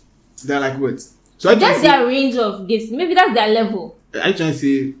They're like what? So I that's just their range of gifts. Maybe that's their level. Are you trying to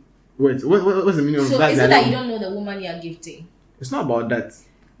say what's the meaning of So that? is it that you don't know the woman you are gifting? It's not about that.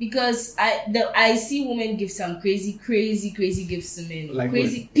 Because I see women give some crazy gifts to men. Like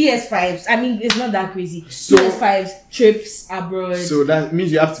crazy PS5s. I mean, it's not that crazy. So- PS5s, trips abroad. So that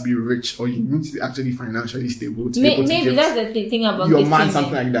means you have to be rich or you need to be actually financially stable to be able to Maybe gift that's the thing about your gifting man men.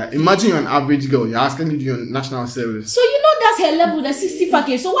 something like that. Imagine you're an average girl. You're asking to do your national service. So you know that's her level, the 60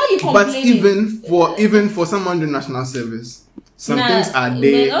 package. So why are you But complaining? even for someone doing national service, some Nah, things are man,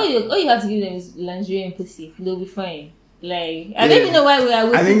 there. all you have to give them is lingerie and pussy. They'll be fine. Like I don't even know why we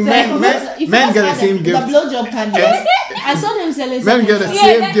are I think wasting time. men get the same The gift. blowjob candles. I saw them selling Men get the some- Yeah,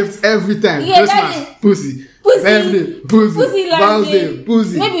 same that- gift every time. Yeah, that Christmas, is- pussy. Pussy. Birthday, pussy. Pussy Val's Day, lingerie.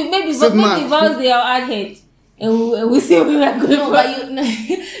 pussy. Maybe Sit man. Val's Day are ad head. And we see what we are going No, for.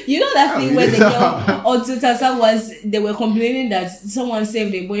 but you know that thing where the girl on Twitter they were complaining that someone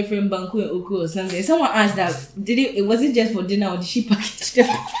saved their boyfriend Banku and Oku or something. Someone asked that was it just for dinner or did she package them?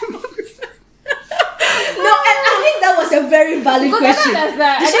 No, and I think that was a very valid Because question. I don't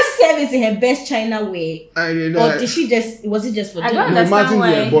understand. Did she serve it in her best China way, I did or that. was it just for I dinner? don't You understand imagine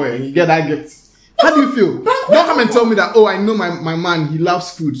why. you're a boy and you get that gift. How do you feel? Don't come and tell me that, oh, I know my man, he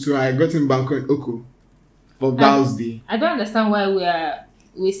loves food, so I got him Banku and Oko for Val's Day. I don't understand why we are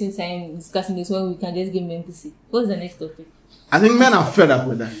wasting time discussing this when we can just give men pussy? What's the next topic? I think men are fed up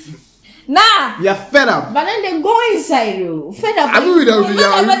with that. Nah! They are fed up. But then they go inside, though. Fed up. I mean, we don't.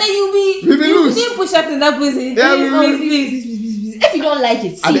 But then We be you loose. didn't push up in that pussy. Yeah, we lose. Please. If you don't like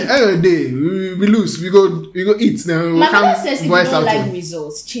it, At the see. end of the day, we lose. We go eat. Then we My come mother says if you voice don't out. like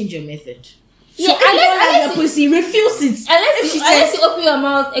results, change your method. Yeah, So if you don't like unless the pussy, refuse it. Unless She you says- open your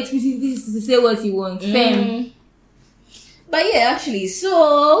mouth explicitly to say what you want. Fem. But yeah, actually,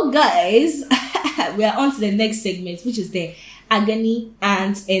 so guys, we are on to the next segment, which is the agony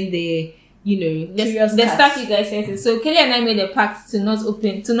ant and the curious The cat. stuff you guys sent us. So Kelly and I made a pact to not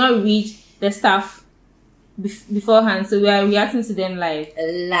read the stuff beforehand. So we are reacting to them live.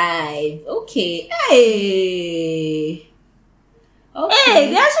 Okay. Hey. Okay. Hey,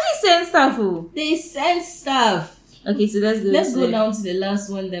 they actually sent stuff. Oh. They sent stuff. Okay, so Let's go down to the last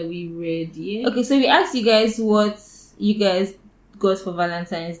one that we read. Yeah. Okay, so we asked you guys what you guys got for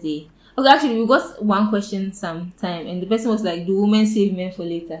Valentine's Day. Okay, actually, we got one question sometime, and the person was like, "Do women save men for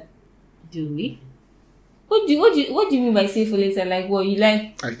later?" Do we? What do you mean by save for later? Like, what you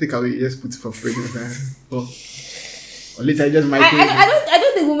like? I think I will just put it for free. Or later, I just might. I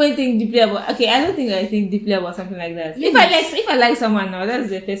don't think women think deeply about. Okay, I don't think I think deeply about something like that. Maybe. If I like someone now, that's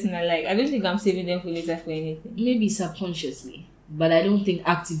the person I like. I don't think I'm saving them for later for anything. Maybe subconsciously, but I don't think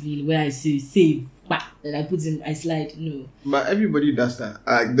actively. Where I say save, then I put in, I slide. No. But everybody does that.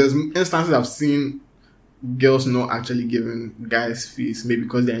 Like, there's instances I've seen girls not actually giving guys fees, maybe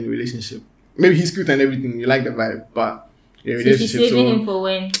because they're in a relationship. Maybe he's cute and everything, you like the vibe, but in a So she's relationship, saving him for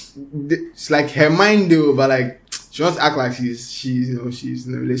when? it's like her mind though, but like she wants to act like she's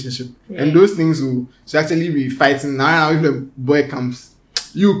in a relationship, Yeah. and those things will she actually be fighting. Now if the boy comes,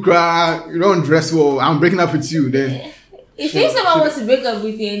 you cry, you don't dress well, I'm breaking up with you. Then If someone wants to break up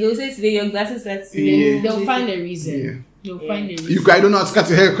with you and they'll say today your glasses are Yeah. They'll find a reason. yeah, They'll find a reason. you cry, don't know how to cut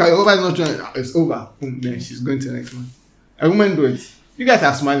your hair, cry. Over is not trying. It's over. Boom. Then she's going to the next one. A woman do it. You guys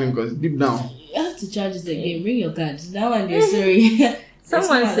are smiling because deep down. You have to charge it again. Bring your card. That one, they're sorry.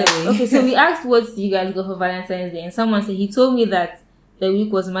 Someone It's said, not that way. okay, so we asked what you guys got for Valentine's Day, and someone said he told me that the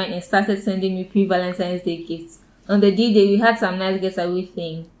week was mine and started sending me pre-Valentine's Day gifts. On the D-Day, we had some nice getaway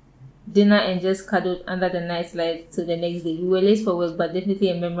thing, dinner, and just cuddled under the night light till the next day. We were late for work, but definitely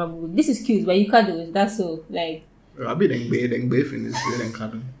a memorable week. This is cute, but you cuddle it. That's so, like... I'll be then finish then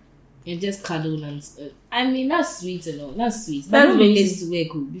cuddle. And just cuddle and I mean, that's sweet and all. That's sweet. But That's don't be very late to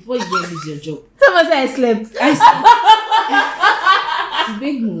work. Oh. Before you go and lose your job. Someone said I slept. It's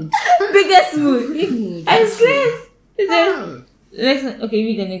big mood. Biggest mood. Big mood. I slept. Ah. Next one. Okay,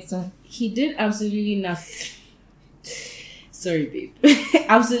 read the next one. He did absolutely nothing. Sorry, babe.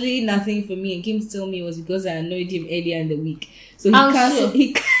 Absolutely nothing for me, and came to tell me it was because I annoyed him earlier in the week. So he I'm cancelled.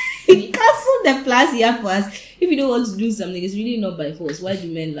 sure. He cancelled the plans he had for us. If you don't want to do something, it's really not by force. Why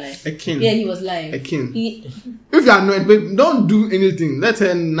do men lie? A king. Yeah, he was lying. A king. He, If you're annoyed, babe, don't do anything. Let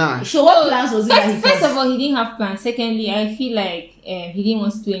her nash. So what plans was it that he first cancelled? of all, he didn't have plans. Secondly, I feel like he didn't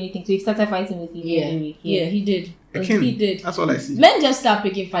want to do anything, so he started fighting with you every week. Yeah, he did. A king. He did. That's all I see. Men just start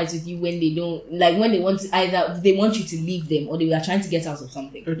picking fights with you when they don't, like when they want to, either they want you to leave them or they are trying to get out of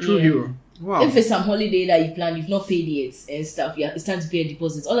something. A true Yeah. hero. Wow. If it's some holiday that you planned, you've not paid yet and stuff, yeah, it's time to pay a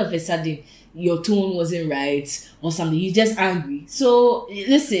deposit. All of a sudden, your tone wasn't right or something. He's just angry. So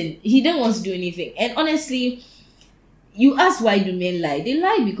listen, he didn't want to do anything. And honestly, you ask why do men lie? They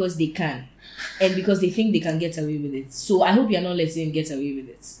lie because they can, and because they think they can get away with it. So I hope you're not letting him get away with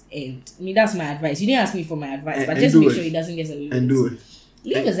it. And I mean, that's my advice. You didn't ask me for my advice, And- but and just do make it. sure he doesn't get away with And it. do it.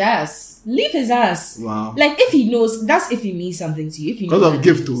 Leave his ass. Leave his ass. Wow. Like if he knows, that's if he means something to you. If you Because know of that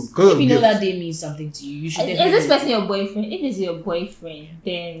gift day- too. Because if of you know gift. that day means something to you, you should. Is definitely this person your boyfriend? If it's your boyfriend,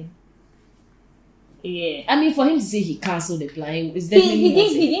 then yeah. I mean, for him to say he cancelled the plan, it's He definitely not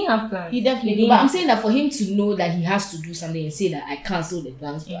didn't. it. He didn't have plans. He definitely He did. didn't But I'm have- saying that for him to know that he has to do something and say that I cancelled the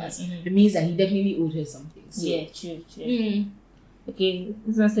plans for us, Mhm. it means that he definitely owed her something. So, Yeah, true. Mm. Okay,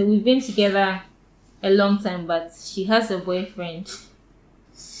 this one said we've been together a long time, but she has a boyfriend.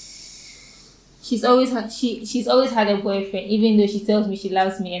 She's always had a boyfriend, even though she tells me she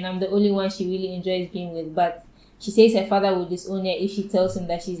loves me and I'm the only one she really enjoys being with. But she says her father will disown her if she tells him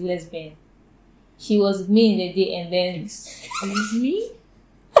that she's lesbian. She was with me in the day and then Excuse me?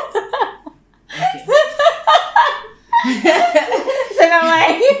 so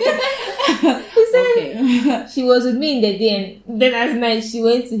now Okay. she was with me in the day and then at night she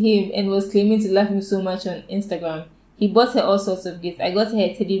went to him and was claiming to love me so much on Instagram. He bought her all sorts of gifts. I got her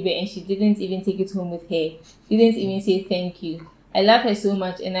a teddy bear and she didn't even take it home with her. Didn't even say thank you. I love her so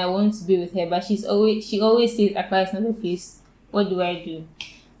much and I want to be with her, but she always says Accra is not the place. What do I do?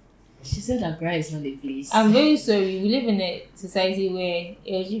 She said Accra is not the place. I'm very sorry. We live in a society where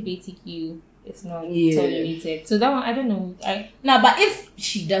LGBTQ is not tolerated. So that one, I don't know. But if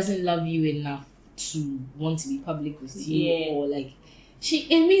she doesn't love you enough to want to be public with you, or like,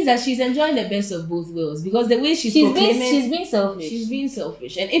 it means that she's enjoying the best of both worlds, because the way she's proclaiming, she's being selfish. She's being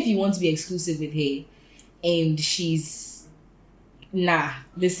selfish, and if you want to be exclusive with her, and she's listen,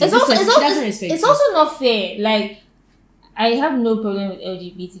 she doesn't respect. It's also not fair. Like, I have no problem with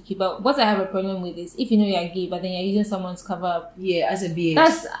LGBTQ, but what I have a problem with is if you know you're gay, but then you're using someone to cover up. Yeah, as a beard.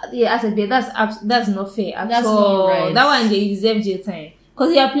 That's not fair at Not all. right. That one, they deserve jail time.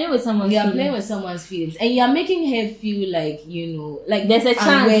 Because you are playing with someone's feelings. playing with someone's feelings, and you are making her feel like, like there's a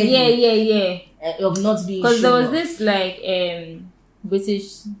chance. Of not being. Because there was this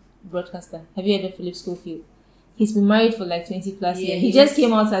British broadcaster. Have you heard of Philip Schofield? He's been married for like 20 plus years. He just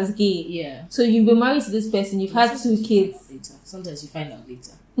came out as gay. Yeah. So you've been married to this person. You've had 2 kids. Later. Sometimes you find out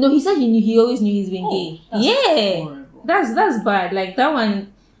later. No, he said he always knew he's been gay. That's horrible. That's bad. Like that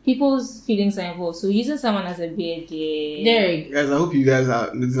one, people's feelings are involved. So using someone as a beard, Derek. Guys, I hope you guys are.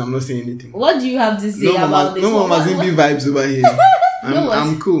 I'm not saying anything. What do you have to say about this? No Mama Zimbi vibes over here.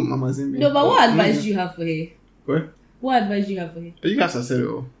 I'm cool, Mama Zimbi. No, but what advice do you have for her? What? What advice do you have for her? You guys have said it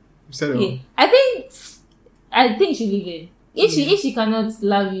all. You said it all. I think she leave it. If she cannot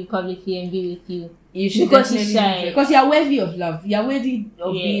love you publicly and be with you, You should because definitely she's shy. Because you are worthy of love. You are worthy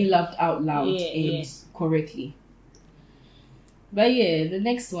of being loved out loud and correctly. But the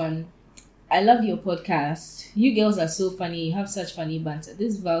next one. I love your podcast. You girls are so funny. You have such funny banter.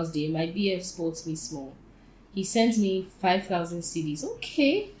 This Val's Day, my BF sports me small. He sent me 5,000 CDs.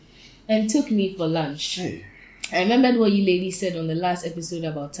 Okay. And took me for lunch. Hey. I remembered what you ladies said on the last episode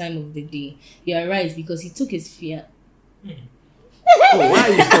about time of the day. You are right, because he took his fear. Why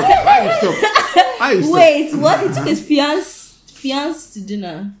you stop? Wait, what? He took his fiance to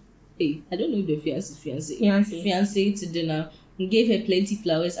dinner. Hey, I don't know if the fiance is fiance to dinner. He gave her plenty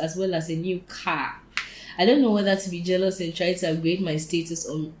flowers as well as a new car. I don't know whether to be jealous and try to upgrade my status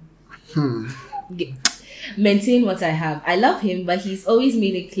or maintain what I have. I love him, but he's always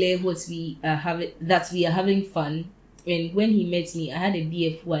made it clear that we are having fun. And when he met me, I had a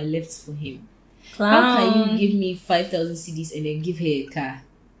BF who I left for him. How can you give me 5,000 CDs and then give her a car?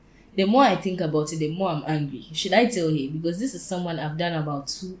 The more I think about it, the more I'm angry. Should I tell her? Because this is someone I've done about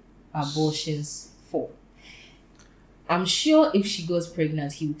 2 abortions for. I'm sure if she goes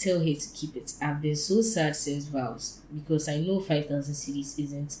pregnant, he will tell her to keep it. I've been so sad since vows, because I know 5,000 CDs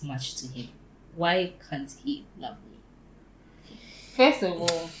isn't much to him. Why can't he love me? First of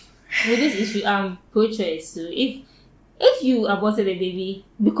all, with this issue, I'm pro-choice. So if you aborted a baby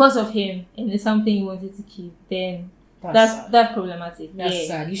because of him and it's something you wanted to keep, then that's problematic. That's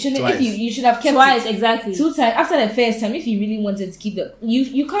sad. You shouldn't. Twice. You should have kept Twice, it. exactly. 2 times after the first time. If you really wanted to keep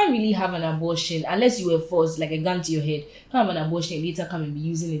you can't really have an abortion unless you were forced, like a gun to your head. You can't have an abortion and later come and be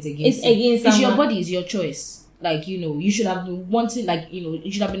using it against. It's your body, it's your choice. Like, you should have been wanting, like,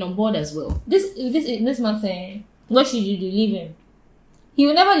 you should have been on board as well. This man saying, what should you do? Leave him. He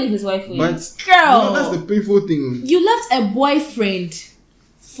will never leave his wife for you. But girl, that's the painful thing. You left a boyfriend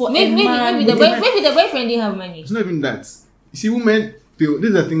for maybe a man. the boyfriend didn't have money. It's not even that. You see, women feel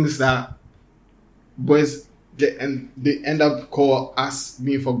these are things that boys get, and they end up call us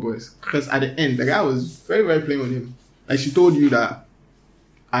being fuckboys. Because at the end, the guy was very, very playing with him. Like, she told you that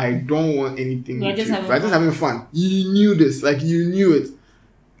I don't want anything with you. We're just having fun. You knew this. Like, you knew it.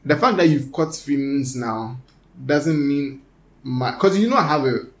 The fact that you've caught feelings now doesn't mean because I have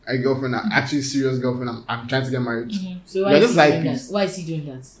a girlfriend, an actually serious girlfriend. I'm trying to get married. Mm-hmm. So why is he doing that? Why is he doing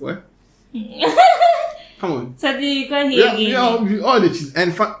that? What? Come on. So you can't hear again. All the cheating.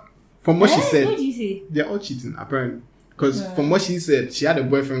 And from what she said, what did you say? They're all cheating apparently. Because from what she said, she had a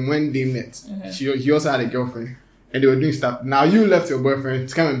boyfriend when they met. He also had a girlfriend, and they were doing stuff. Now you left your boyfriend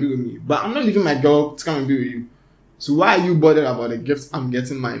to come and be with me, but I'm not leaving my girl to come and be with you. So why are you bothered about the gifts I'm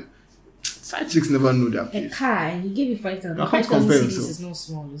getting mine? Side chicks never know that. A car, and he gave you 5,000. I can't 5,000 compare CDs yourself. is not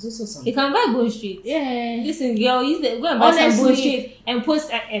small. It's also something. You can buy Bone Street. Yeah. Listen, girl, go and buy some Bone Street and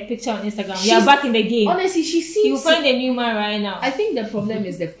post a picture on Instagram. You are back in the game. Honestly, she seems. You will find a new man right now. I think the problem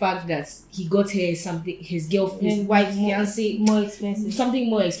is the fact that he got her something, his girlfriend, his wife, fiance, more expensive. something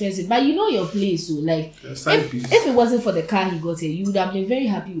more expensive. But you know your place, so like, Side piece. if it wasn't for the car he got her, you would have been very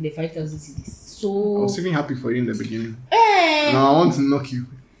happy with the 5,000 CDs. I So. was even happy for you in the beginning. Eh. Now I want to knock you.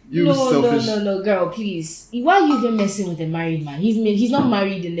 You selfish. No, girl, please. Why are you even messing with a married man? He's not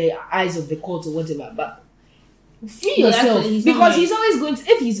married in the eyes of the court or whatever, but Free Yeah, yourself, actually, he's not because married. he's always going to.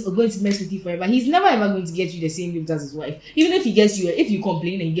 If he's going to mess with you forever, he's never ever going to get you the same gift as his wife. Even if he gets you, if you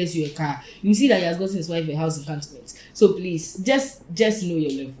complain and he gets you a car, you see that he has gotten his wife a house in Cantonment. So please, just know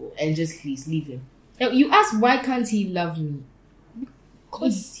your level and just please leave him. You ask why can't he love me?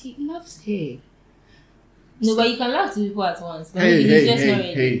 Because he loves her. No, but you can love two people at once. But Hey, he's hey, just not hey,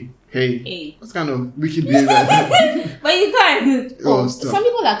 ready. hey, hey. Hey. What kind of wicked behavior is that? But you can't. Oh, stop. Some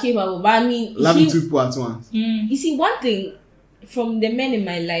people are capable, but I mean, Loving two people at once. you see, one thing from the men in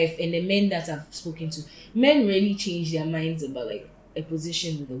my life and the men that I've spoken to, men really change their minds about like a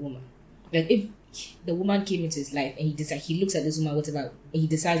position with a woman. Like if the woman came into his life and he looks at this woman, whatever, and he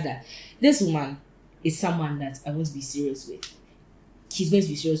decides that this woman is someone that I want to be serious with. He's going to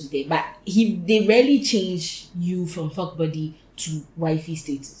be serious with her, but they rarely change you from fuck buddy to wifey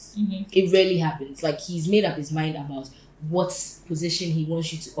status. It rarely happens. Like he's made up his mind about what position he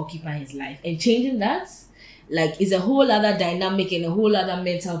wants you to occupy in his life, and changing that, like, is a whole other dynamic and a whole other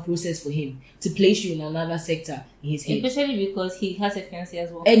mental process for him to place you in another sector in his head. Especially because he has a fiancé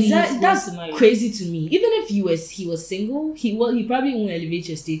as well. Exactly, He's that's going to marry. crazy to me. Even if he was single, he probably won't elevate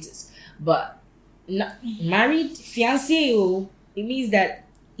your status. But married, fiancé, it means that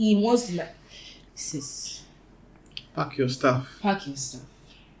he wants to. Sis, Pack your stuff. pack your stuff.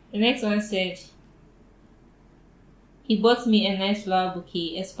 The next one said, he bought me a nice flower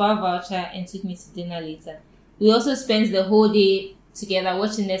bouquet, a spa voucher, and took me to dinner later. We also spent the whole day together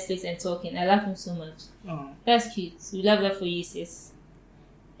watching Netflix and talking. I love him so much. Oh. That's cute. We love that for you, sis.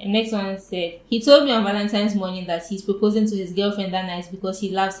 And next one said, he told me on Valentine's morning that he's proposing to his girlfriend that night because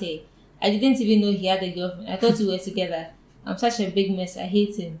he loves her. I didn't even know he had a girlfriend. I thought we were together. I'm such a big mess. I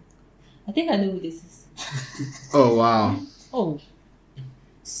hate him. I think I know who this is. Oh, wow. Oh.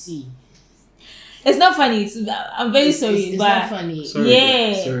 See. It's not funny. I'm very sorry. It's but not funny. Sorry,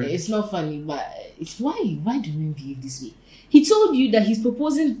 yeah. sorry. It's not funny, but it's why do men behave this way? He told you that he's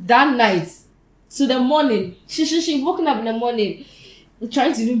proposing that night. So the morning, she woken up in the morning,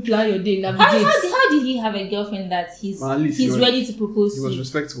 trying to even plan your day, navigate. How did he have a girlfriend that he's Well, at least he was- ready to propose He to? was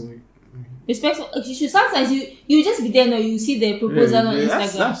respectful. Respectful. Sometimes you just be there now. You see the proposal on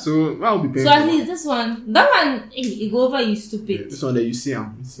Instagram. That's so that would be painful. So at least this one, it go over. You stupid. This one that you see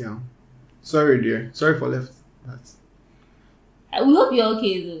him. Sorry, dear. Sorry for left. We hope you're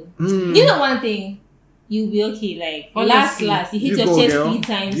okay though. You know one thing, you'll be okay. Like Honestly, last, you hit you your go, chest girl. 3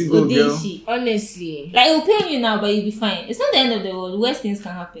 times. You go, girl. Odeshi. Honestly. Like it'll pain you now, but you'll be fine. It's not the end of the world. Worst things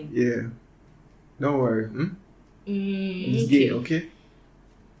can happen. Yeah. Don't worry. He's gay, okay?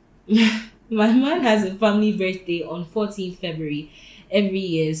 My man has a family birthday on 14th February every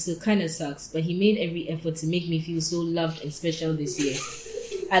year, so kind of sucks. But he made every effort to make me feel so loved and special this year.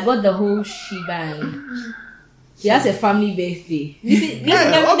 I got the whole shebang. He has a family birthday.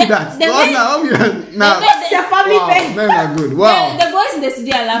 What be that? What be that? Now, It's a family wow, birthday. men are good. Wow. The boys in the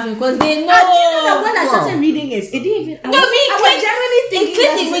studio are laughing because they know. And do you know that when I Wow. started reading it didn't even. I No, was me, genuinely it thinking.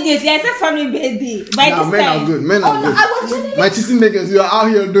 clicked that- immediately. I said family birthday. By Nah, this men time, are good. Men Oh are no, good. I was genuinely. My cheating niggas, you're out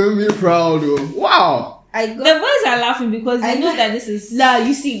here doing me proud, though. Wow. I the got. boys are laughing because they I know got- that this is. Nah,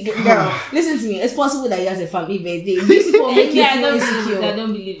 you see, girl, listen to me. It's possible that he has a family birthday. These people make you Yeah, I feel don't believe it. I insecure.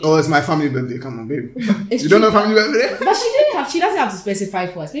 don't believe it. Oh, it's my family birthday. Come on, baby. It's You don't true. know family birthday? But she doesn't have to specify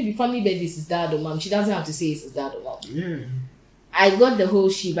for us. Maybe family birthday is his dad or mom. She doesn't have to say it's his dad or mom. Yeah. I got the whole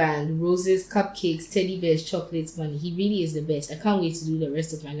shebang: roses, cupcakes, teddy bears, chocolates, money. He really is the best. I can't wait to do the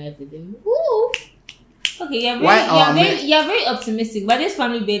rest of my life with him. Woo! Okay, Why you're very optimistic, but this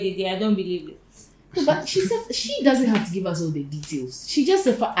family birthday, I don't believe it. No, but she said she doesn't have to give us all the details. She just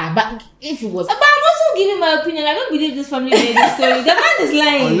said, but if it was, But I'm also giving my opinion. I don't believe this family birthday story. The man is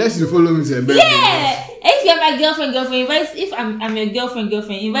lying. Unless you follow me to a birthday. Yeah, if you're my girlfriend, invites. If I'm your girlfriend,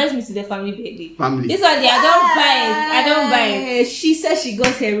 invites me to the family birthday. Family. This one, I don't buy it. I don't buy it. She said she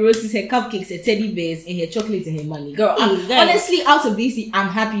got her roses, her cupcakes, her teddy bears, and her chocolates and her money. Girl, Hey, guys. honestly, out of this, I'm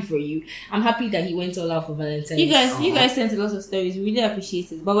happy for you. I'm happy that he went all out for Valentine's. You guys sent a lot of stories. We really appreciate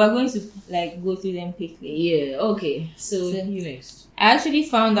it. But we're going to go through them quickly. Yeah, okay. So you next. I actually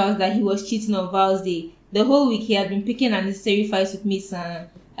found out that he was cheating on Val's Day. The whole week he had been picking unnecessary fights with me, son.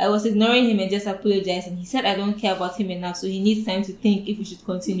 I was ignoring him and just apologizing. He said I don't care about him enough, so he needs time to think if we should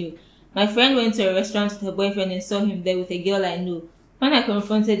continue. My friend went to a restaurant with her boyfriend and saw him there with a girl I know. When I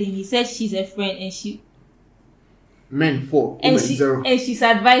confronted him, he said she's a friend and Men 4. Women 0. and she's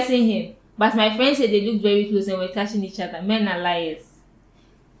advising him. But my friend said they looked very close and were touching each other. Men are liars.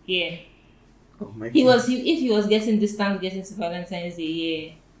 Yeah. Oh my If he God. was getting to Valentine's Day,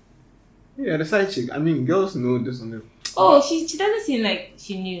 yeah. Yeah, the side chick. I mean, girls know this on them. Oh, she doesn't seem like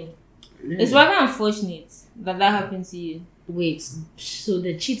she knew. Yeah. It's rather unfortunate that happened to you. Wait, so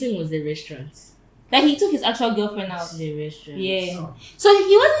the cheating was the restaurant? Like he took his actual girlfriend out. To the restaurant. Yeah. So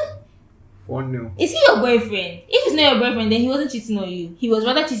he wasn't. 1-0. Is he your boyfriend? If he's not your boyfriend, then he wasn't cheating on you. He was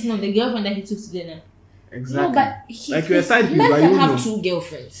rather cheating on the girlfriend that he took to dinner. Exactly. No, but Like you're a side piece, men but can you have know. 2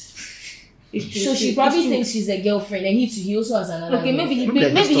 girlfriends. It's So she probably thinks she's a girlfriend, and he also has another. Okay, maybe he Maybe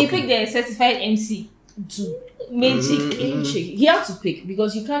picked, they're just maybe he talking. picked the certified MC. to Main chick. He had to pick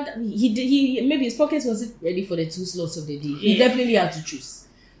because you can't. He maybe his pockets wasn't ready for the 2 slots of the day. He Yeah. definitely had to choose.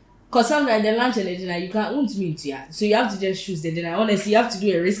 Cause sometimes the lunch and the dinner you can't meet, yeah. So you have to just choose the dinner. Honestly, you have to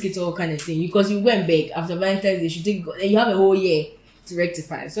do a risk it all kind of thing because you went big after Valentine's Day. You should take and you have a whole year to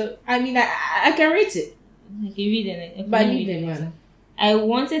rectify. So I mean, I can rate it, Okay, read it. but I need the man. I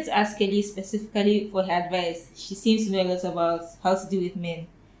wanted to ask Kelly specifically for her advice. She seems to know a lot about how to deal with men.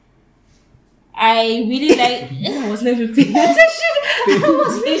 I really like. I was never paying attention. I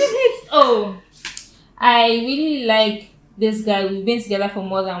was reading it. Oh, I really like this guy. We've been together for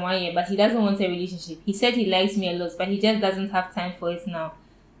more than 1 year, but he doesn't want a relationship. He said he likes me a lot, but he just doesn't have time for it now.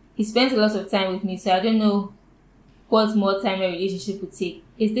 He spends a lot of time with me, so I don't know what more time a relationship would take.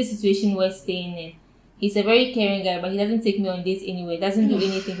 Is this situation worth staying in? He's a very caring guy, but he doesn't take me on dates anyway. Doesn't do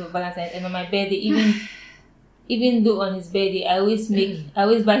anything for Valentine's, and on my birthday, even though on his birthday, I always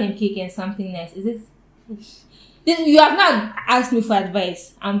buy him cake and something nice. Is it? You have not asked me for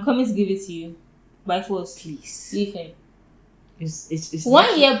advice. I'm coming to give it to you by force. Please, Leave him. it's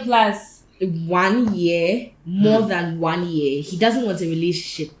 1 year plus. 1 year, more than 1 year. He doesn't want a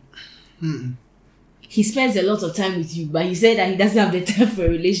relationship. He spends a lot of time with you, but he said that he doesn't have the time for a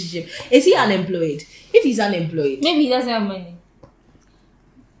relationship. Is he unemployed? If he's unemployed, Maybe he doesn't have money.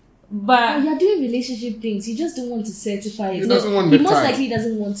 But you're doing relationship things. He just don't want to certify it. He doesn't want He the most time. likely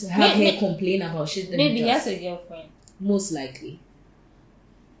doesn't want to have Maybe- her complain about shit. That maybe he he does. has a girlfriend. Most likely.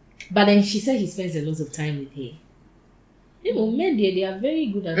 But then she said he spends a lot of time with her. You know, men they are very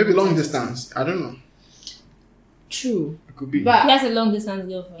good at Maybe long multitasking. distance. I don't know. True. It could be. But He has a long distance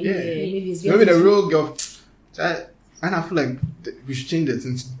girlfriend. Yeah. maybe his Maybe the girlfriend- real girl. And I feel like we should change it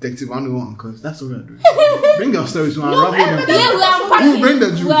into Detective 101 because that's what we're doing. Bring your stories to unravel them. Yeah, we are unpacking. Who bring the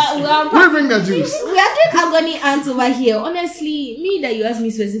juice? We are Who bring the juice? We are doing agony ants over here. Honestly, me that you asked me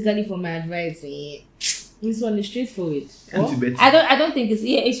specifically for my advice, this one is straightforward. Auntie Betty. I don't think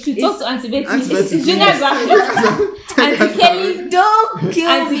it's true. Talk to Auntie Betty. Auntie Betty, It's Junior Graphic. Auntie Kelly. Don't kill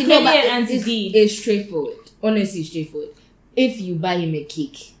Auntie me. Kelly but and Auntie it's, D. it's straightforward. Honestly, straightforward. If you buy him a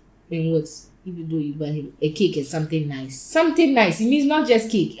cake, then what? Even though you buy him a cake and something nice. Something nice. It means not just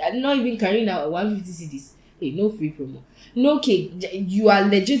cake. I'm not even carrying out 150 cedis. Hey, no free promo. No cake. You are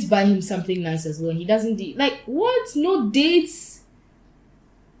legit buying him something nice as well. He doesn't do like what? No dates.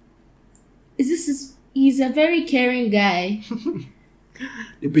 He's a very caring guy.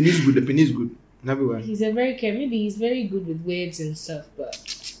 The penny is good. The penny is good. Everywhere. He's a very caring. Maybe he's very good with words and stuff, but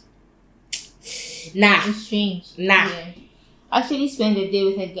nah. It's strange. Nah. Yeah. I actually spent the day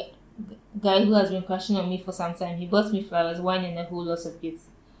with a guy who has been crushing on me for some time. He bought me flowers, wine, and a whole lot of gifts.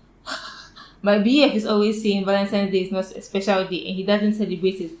 My BF is always saying Valentine's Day is not a special day and he doesn't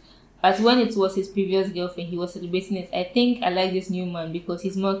celebrate it. But when it was his previous girlfriend, he was celebrating it. I think I like this new man because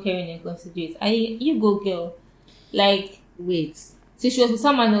he's more caring and considerate. You go, girl. Like, Wait. so she was with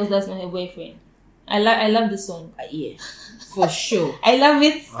someone else that's not her boyfriend. I love the song. Yeah. For sure. I love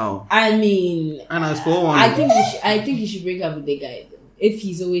it. Wow. I mean, And as for one, I think you should break up with the guy. Though. If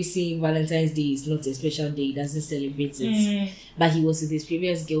he's always saying Valentine's Day is not a special day, he doesn't celebrate it. But he was with his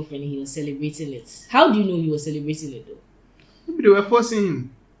previous girlfriend and he was celebrating it. How do you know he was celebrating it though? maybe they were forcing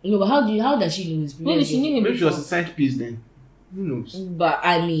him. No, but how does she know his previous Maybe she knew him Maybe she was a before. side piece then. Who knows? But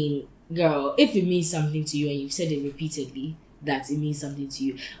I mean, girl, if it means something to you and you've said it repeatedly, that it means something to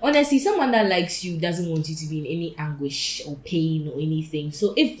you. Honestly, someone that likes you doesn't want you to be in any anguish or pain or anything.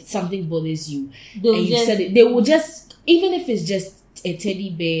 So if something bothers you They'll and you just- said it, they will just, even if it's just a teddy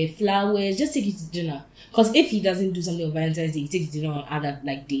bear, flowers, just take you to dinner. Because if he doesnn't do something on Valentine's Day, he takes dinner on other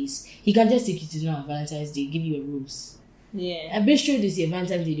like days. He can just take you to dinner on Valentine's Day, give you a rose. Yeah. I'm pretty sure this year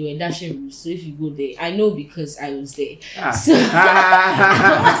Valentine's Day they were dashing rose. So if you go there, I know because I was there. Ah. So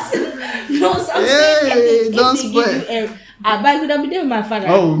no, so I'm saying if don't they give swear. you but I could have been there with my father.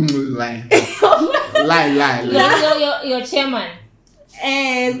 Oh, lie. lie. Your chairman.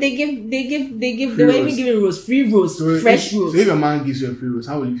 And they were even giving rose, free rose, fresh rose. So if a man gives you a free rose,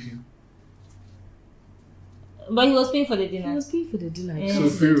 how will you feel? But he was paying for the I dinner. was paying for the dinner. Yeah. So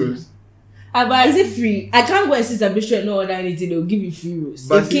free rose. But Is it free? I can't go and sit and be sure no other anything. They'll give you free rose.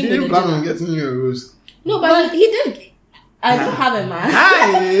 But They he came with didn't the plan dinner. on getting you a rose. No, but he did. I don't have a man.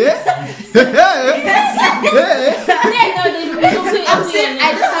 I'm saying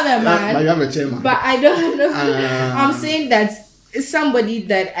I don't have a But man. you have a chairman. But I don't know. I'm saying that somebody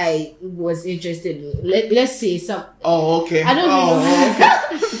that I was interested in. Let's say some. Oh, okay. I don't know. Okay.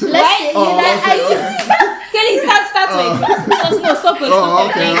 Let's say Kelly, stop. No,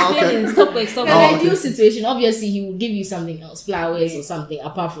 stop. An ideal situation. Obviously, he will give you something else, flowers or something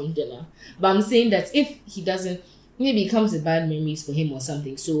apart from dinner. But I'm saying that if he doesn't, maybe it comes with bad memories for him or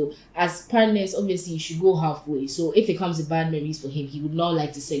something. So as partners, obviously, you should go halfway. So if it comes with bad memories for him, he would not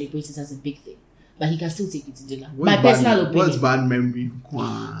like to celebrate it as a big thing. But he can still take you to dinner. My personal opinion. What's bad memory?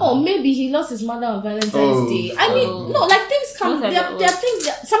 Oh, maybe he lost his mother on Valentine's Day. I mean, no, like things come. There are things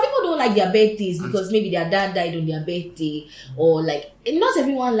that some people don't like their birthdays because maybe their dad died on their birthday, or like not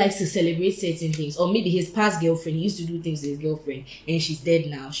everyone likes to celebrate certain things. Or maybe his past girlfriend, he used to do things with his girlfriend, and she's dead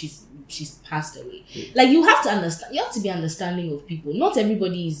now. She's passed away. Like, you have to understand. You have to be understanding of people. Not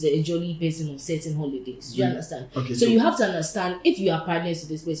everybody is a jolly person on certain holidays. Do you understand? Okay, so you have to understand, if you are partners with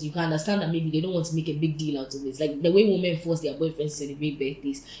this person, you can understand that maybe they don't want to make a big deal out of it. Like the way women force their boyfriends to celebrate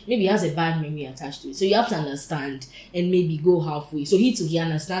birthdays. Maybe he has a bad memory attached to it. So you have to understand and maybe go halfway. So he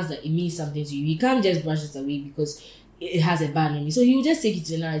understands that it means something to you. You can't just brush it away because it has a bad memory. So he will just take it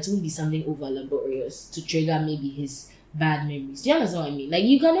to dinner. It won't be something over laborious to trigger maybe his bad memories. Do you understand what I mean? Like,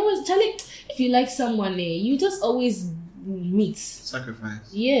 you can always, Charlie, if you like someone, you just always meet. Sacrifice.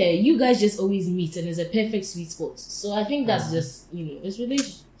 Yeah, you guys just always meet, and it's a perfect sweet spot. So I think that's just, it's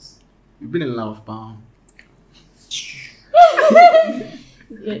relationships. You've been in love, pal. Here,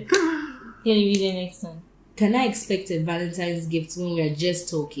 read the next one. Can I expect a Valentine's gift when we are just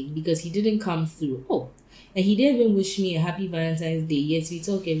talking? Because he didn't come through. Oh, and he didn't even wish me a happy Valentine's Day. Yet we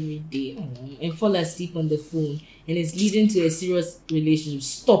talk every day. And fall asleep on the phone. And it's leading to a serious relationship.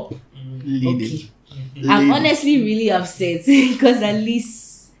 Stop. Leading. Okay. I'm honestly really upset because at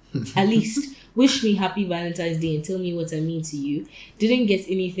least wish me happy Valentine's Day and tell me what I mean to you. Didn't get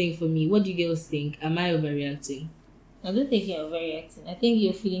anything from me. What do you girls think? Am I overreacting? I don't think you're overreacting. I think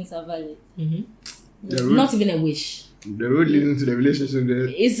your feelings are valid. Not even a wish. The road leading to the relationship there.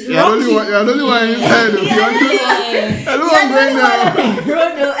 It's you're the only one inside of you. You're the only one going there.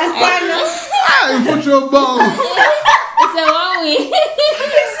 In football bomb. It's a one way.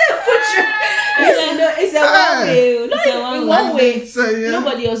 It's a one way. So, yeah.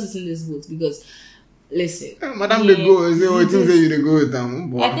 Nobody else is in this boat because, listen. Madam, they go. Is it what you say? You go with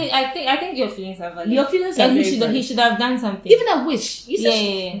them. I think your feelings are valid. Your feelings are very valid. He should have done something. Even a wish. You said,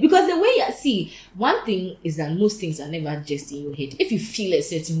 yeah. Because the way you see, one thing is that most things are never just in your head. If you feel a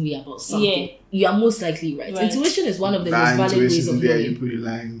certain way about something, you are most likely right. Intuition is one of the most valid ways of knowing. You put it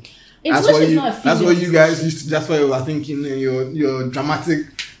lying. That's what you guys used to. That's why you were thinking your dramatic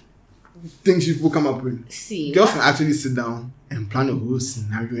things you people come up with. See, girls can actually sit down and plan a whole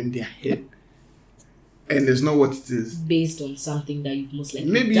scenario in their head, and there's not what it is based on something that you've most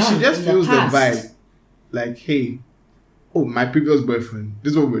likely maybe done she just feels the past. vibe. Like, hey, my previous boyfriend.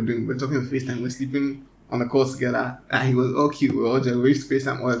 This is what we're doing. We're talking on FaceTime. We're sleeping on a call together, and he was all cute. We used to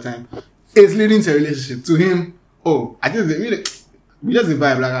FaceTime all the time. It's leading to a relationship. To him, we just a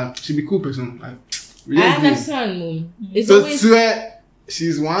vibe, like she be cool person. Like, I understand, Mom. It's so always... to her,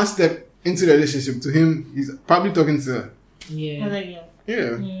 she's one step into the relationship. To him, he's probably talking to her. Yeah.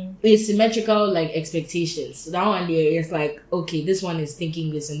 It's symmetrical, like, expectations. So that one day, it's like, okay, this one is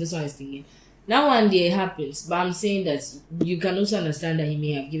thinking this and this one is thinking. That one day it happens, but I'm saying that you can also understand that he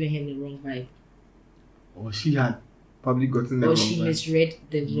may have given him the wrong vibe. Or she had probably gotten the wrong vibe. Or she misread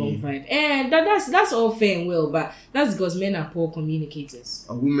the wrong vibe. And that's all fair and well, but that's because men are poor communicators.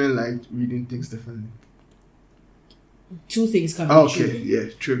 A woman like reading things differently. Two things can be true. Okay, yeah,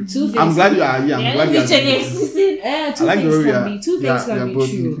 true. I'm glad you are. Yeah, I'm glad you are. Two things can be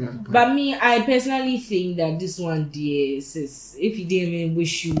true. But me, I personally think that this one, dear sis, if you didn't even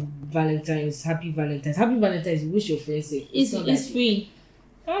wish you happy Valentine's, you wish your friends safe. It's free.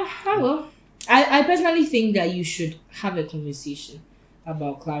 Well, I personally think that you should have a conversation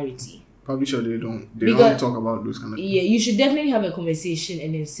about clarity. Probably sure they don't talk about those kind of things. Yeah, you should definitely have a conversation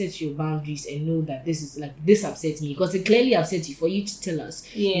and then set your boundaries and know that this upsets me, because it clearly upsets you. For you to tell us,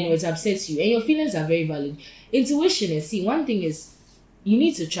 it upsets you, and your feelings are very valid. Intuition, and see, one thing is you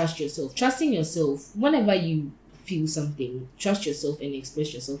need to trust yourself. Trusting yourself, whenever you feel something, trust yourself and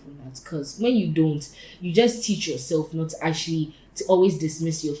express yourself on that. Because when you don't, you just teach yourself not to always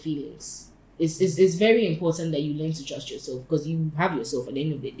dismiss your feelings. It's very important that you learn to trust yourself, because you have yourself at the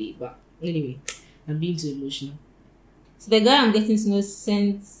end of the day. But anyway, I'm being too emotional. So the guy I'm getting to know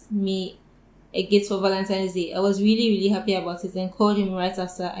sent me a gift for Valentine's Day. I was really, really happy about it and called him right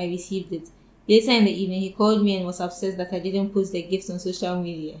after I received it. Later in the evening, he called me and was upset that I didn't post the gift on social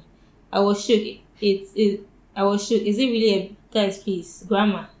media. I was shook. I was shook. Is it really guys, please?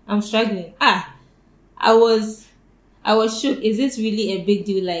 Grammar. I'm struggling. I I was shook. Is it really a big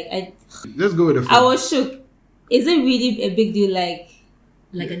deal? Like Let's go with the I flow. was shook. Is it really a big deal? Like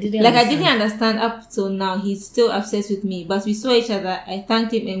Like I didn't I didn't understand up till now. He's still obsessed with me. But we saw each other. I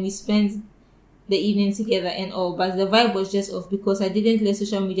thanked him and we spent the evening together and all. But the vibe was just off because I didn't let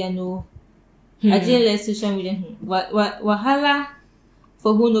social media know. I didn't let social media. Wahala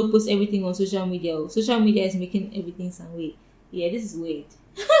for who no post everything on social media. Social media is making everything some way. Yeah, this is weird.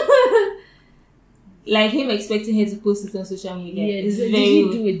 Like him expecting her to post it on social media. Yeah, It's did very he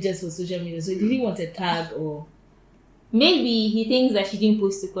weird. do it just for social media? So did he want a tag or? Maybe he thinks that she didn't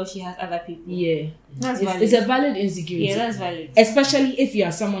post it because she has other people. Yeah, That's it's, valid. it's a valid insecurity. Yeah, that's valid. Especially if you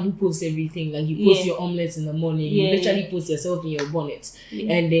are someone who posts everything, like you post Yeah. your omelets in the morning, Yeah, you literally yeah. post yourself in your bonnet,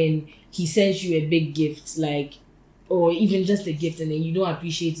 Yeah. and then he sends you a big gift, like, or even just a gift, and then you don't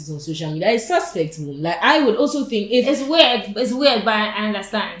appreciate it on social media. It's suspect, man. Like I would also think if It's weird. It's weird, but I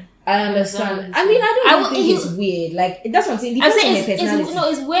understand. I understand. I mean, I don't I think would- it's weird. Like that's what I'm saying. I'm Depends on saying the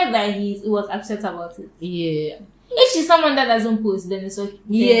personality. it's weird that he was upset about it. Yeah, If she's someone that doesn't post, then it's okay.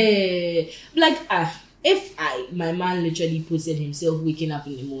 yeah. Like if my man literally posted himself waking up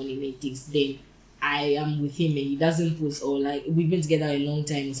in the morning and things, then I am with him and he doesn't post, or like we've been together a long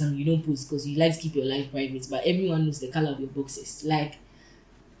time or something. You don't post because you like to keep your life private, but everyone knows the color of your boxes. Like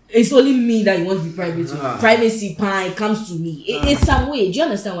it's only me that you want to be private with. Privacy pie comes to me. It's some way. Do you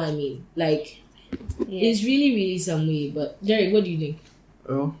understand what I mean? Like it's really, really some way. But Jerry, what do you think?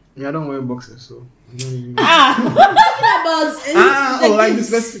 Oh, yeah, I don't wear boxers, so. I don't even- About like the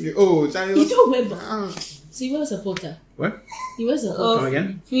specific. Oh, Charlie. you don't wear boxes. Ah. So you wear a supporter. What? You wear a supporter. Come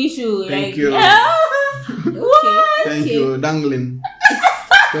again? Free shoe. Thank like, you. Okay. Thank okay. you. Dangling.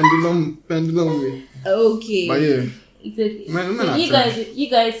 pendulum way. Okay. But yeah. It's okay. Man, So man, you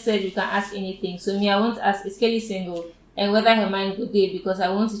guys said you can ask anything. So me, I want to ask: is Kelly single? And whether her mind good day, because I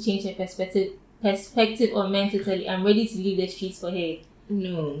want to change her perspective on men totally. I'm ready to leave the streets for her.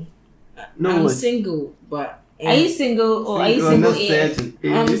 No. No, I'm what? single, but Are you single or are you single AF?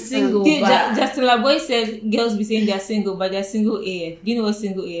 I'm single, Dude, but Justin LaBoy said girls be saying they're single, but they're single AF. Do you know what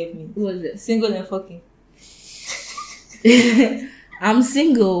single AF means? what is it? Single and fucking. I'm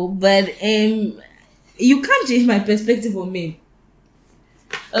single, but you can't change my perspective on men.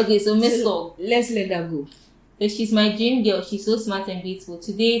 Okay, so Miss So, let's let that go. So she's my dream girl. She's so smart and beautiful.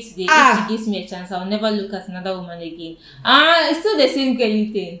 Today, if she gives me a chance, I'll never look at another woman again. It's still the same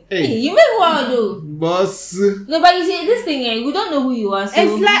Kelly thing. Hey. You make wild though. Boss. No, but you see, this thing, we don't know who you are. So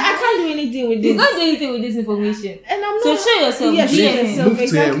It's like I can't do anything with you this. can't do anything with this information. And I'm So not. show yourself. Yeah, show DM. yourself. Move to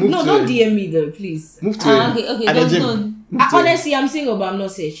Exactly. her, move No, to don't her. DM me though, please. Move to it. Okay, At the don't gym. know. Move to it. Honestly, I'm single, but I'm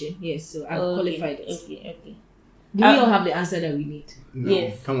not searching. Yes, so I've qualified it. Okay. Do we all have the answer that we need? No,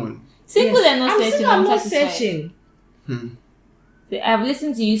 Yes. come on. Simple Yes. and not I'm searching. single, I'm not satisfied. searching. So I've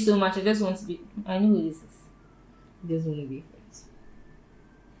listened to you so much. I just want to be. I know who this is. Just want to be friends.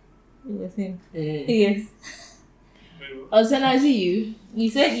 It was him. Eh. Yes. Oh, Senna, is it you? You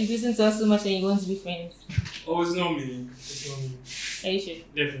said you listen to us so much and you want to be friends. Oh, it's not me. It's not me. Are you sure?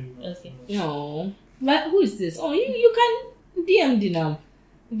 Definitely not. Okay. No. But who is this? Oh, you can DM D now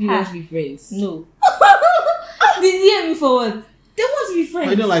if you want to be friends. No. Did you hear me for what? They want to be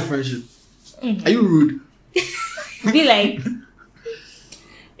friends. I don't like friendship. Mhm. Are you rude? Be like.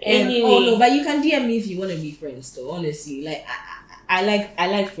 Anyway. Oh no, but you can DM me if you want to be friends. Though honestly, like I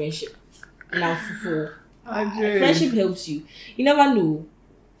like friendship. Now for friendship helps you. You never know.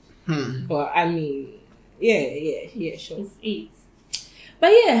 But I mean, yeah, sure. It's 8.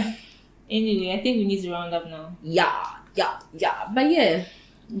 But yeah, Anyway, I think we need to round up now. yeah. But yeah,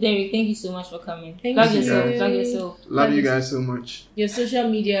 Derek, thank you so much for coming. Thank Plug you. yourself. Plug yourself. Love you guys so much. your social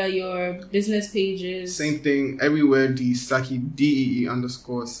media, your business pages. Same thing everywhere. The Saki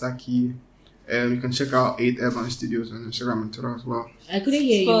DEE_Saki. You can check out 8 Urban Studios on Instagram and Twitter as well. I couldn't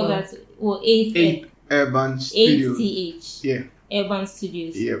hear Spell you. that. Well, 8. 8 Urban Studios. 8TH. Yeah. Urban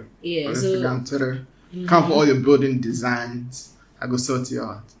Studios. Yep. Yeah. On So Instagram, Twitter. Come for all your building designs. I go sort you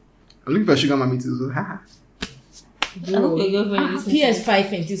out. I'm looking for a sugar mommy too. So, haha. I hope your girlfriend listens. PS5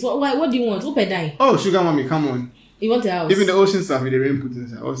 fenties. What do you want? What die? Oh, sugar mommy, come on. You want a house? Even the ocean stuff with the rain put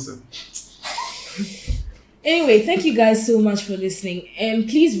inside. Also. Anyway, thank you guys so much for listening. And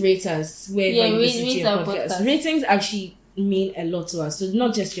please rate us wherever Yeah, you listen to rate your our podcast. podcast. Ratings actually mean a lot to us. So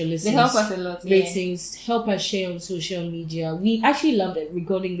not just your They listeners. help us a lot. Yeah. Ratings help us share on social media. We actually loved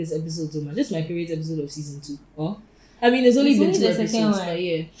recording this episode so much. This is my favorite episode of season 2. Oh, I mean, it's only It's been only 2 the second episodes, one. but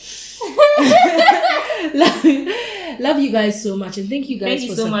yeah. Love you guys so much, and thank you guys Thank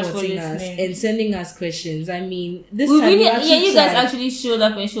you for so much for supporting us listening. and sending us questions. I mean, this We time really, we actually you guys tried. actually showed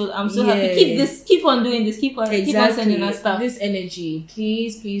up and showed. I'm so Yeah. happy. Keep on doing this. Keep on sending us stuff. This energy,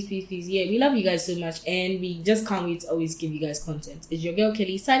 please. Yeah, we love you guys so much, and we just can't wait to always give you guys content. It's your girl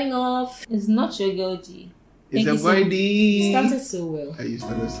Kelly signing off. It's not your girl G. It's Thank a you so boy much. D. You started so well. I used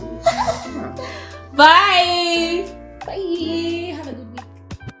to so well. Bye. Bye. Have a good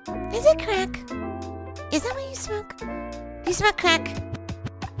week. Is it crack? Is that what you smoke? You smoke crack?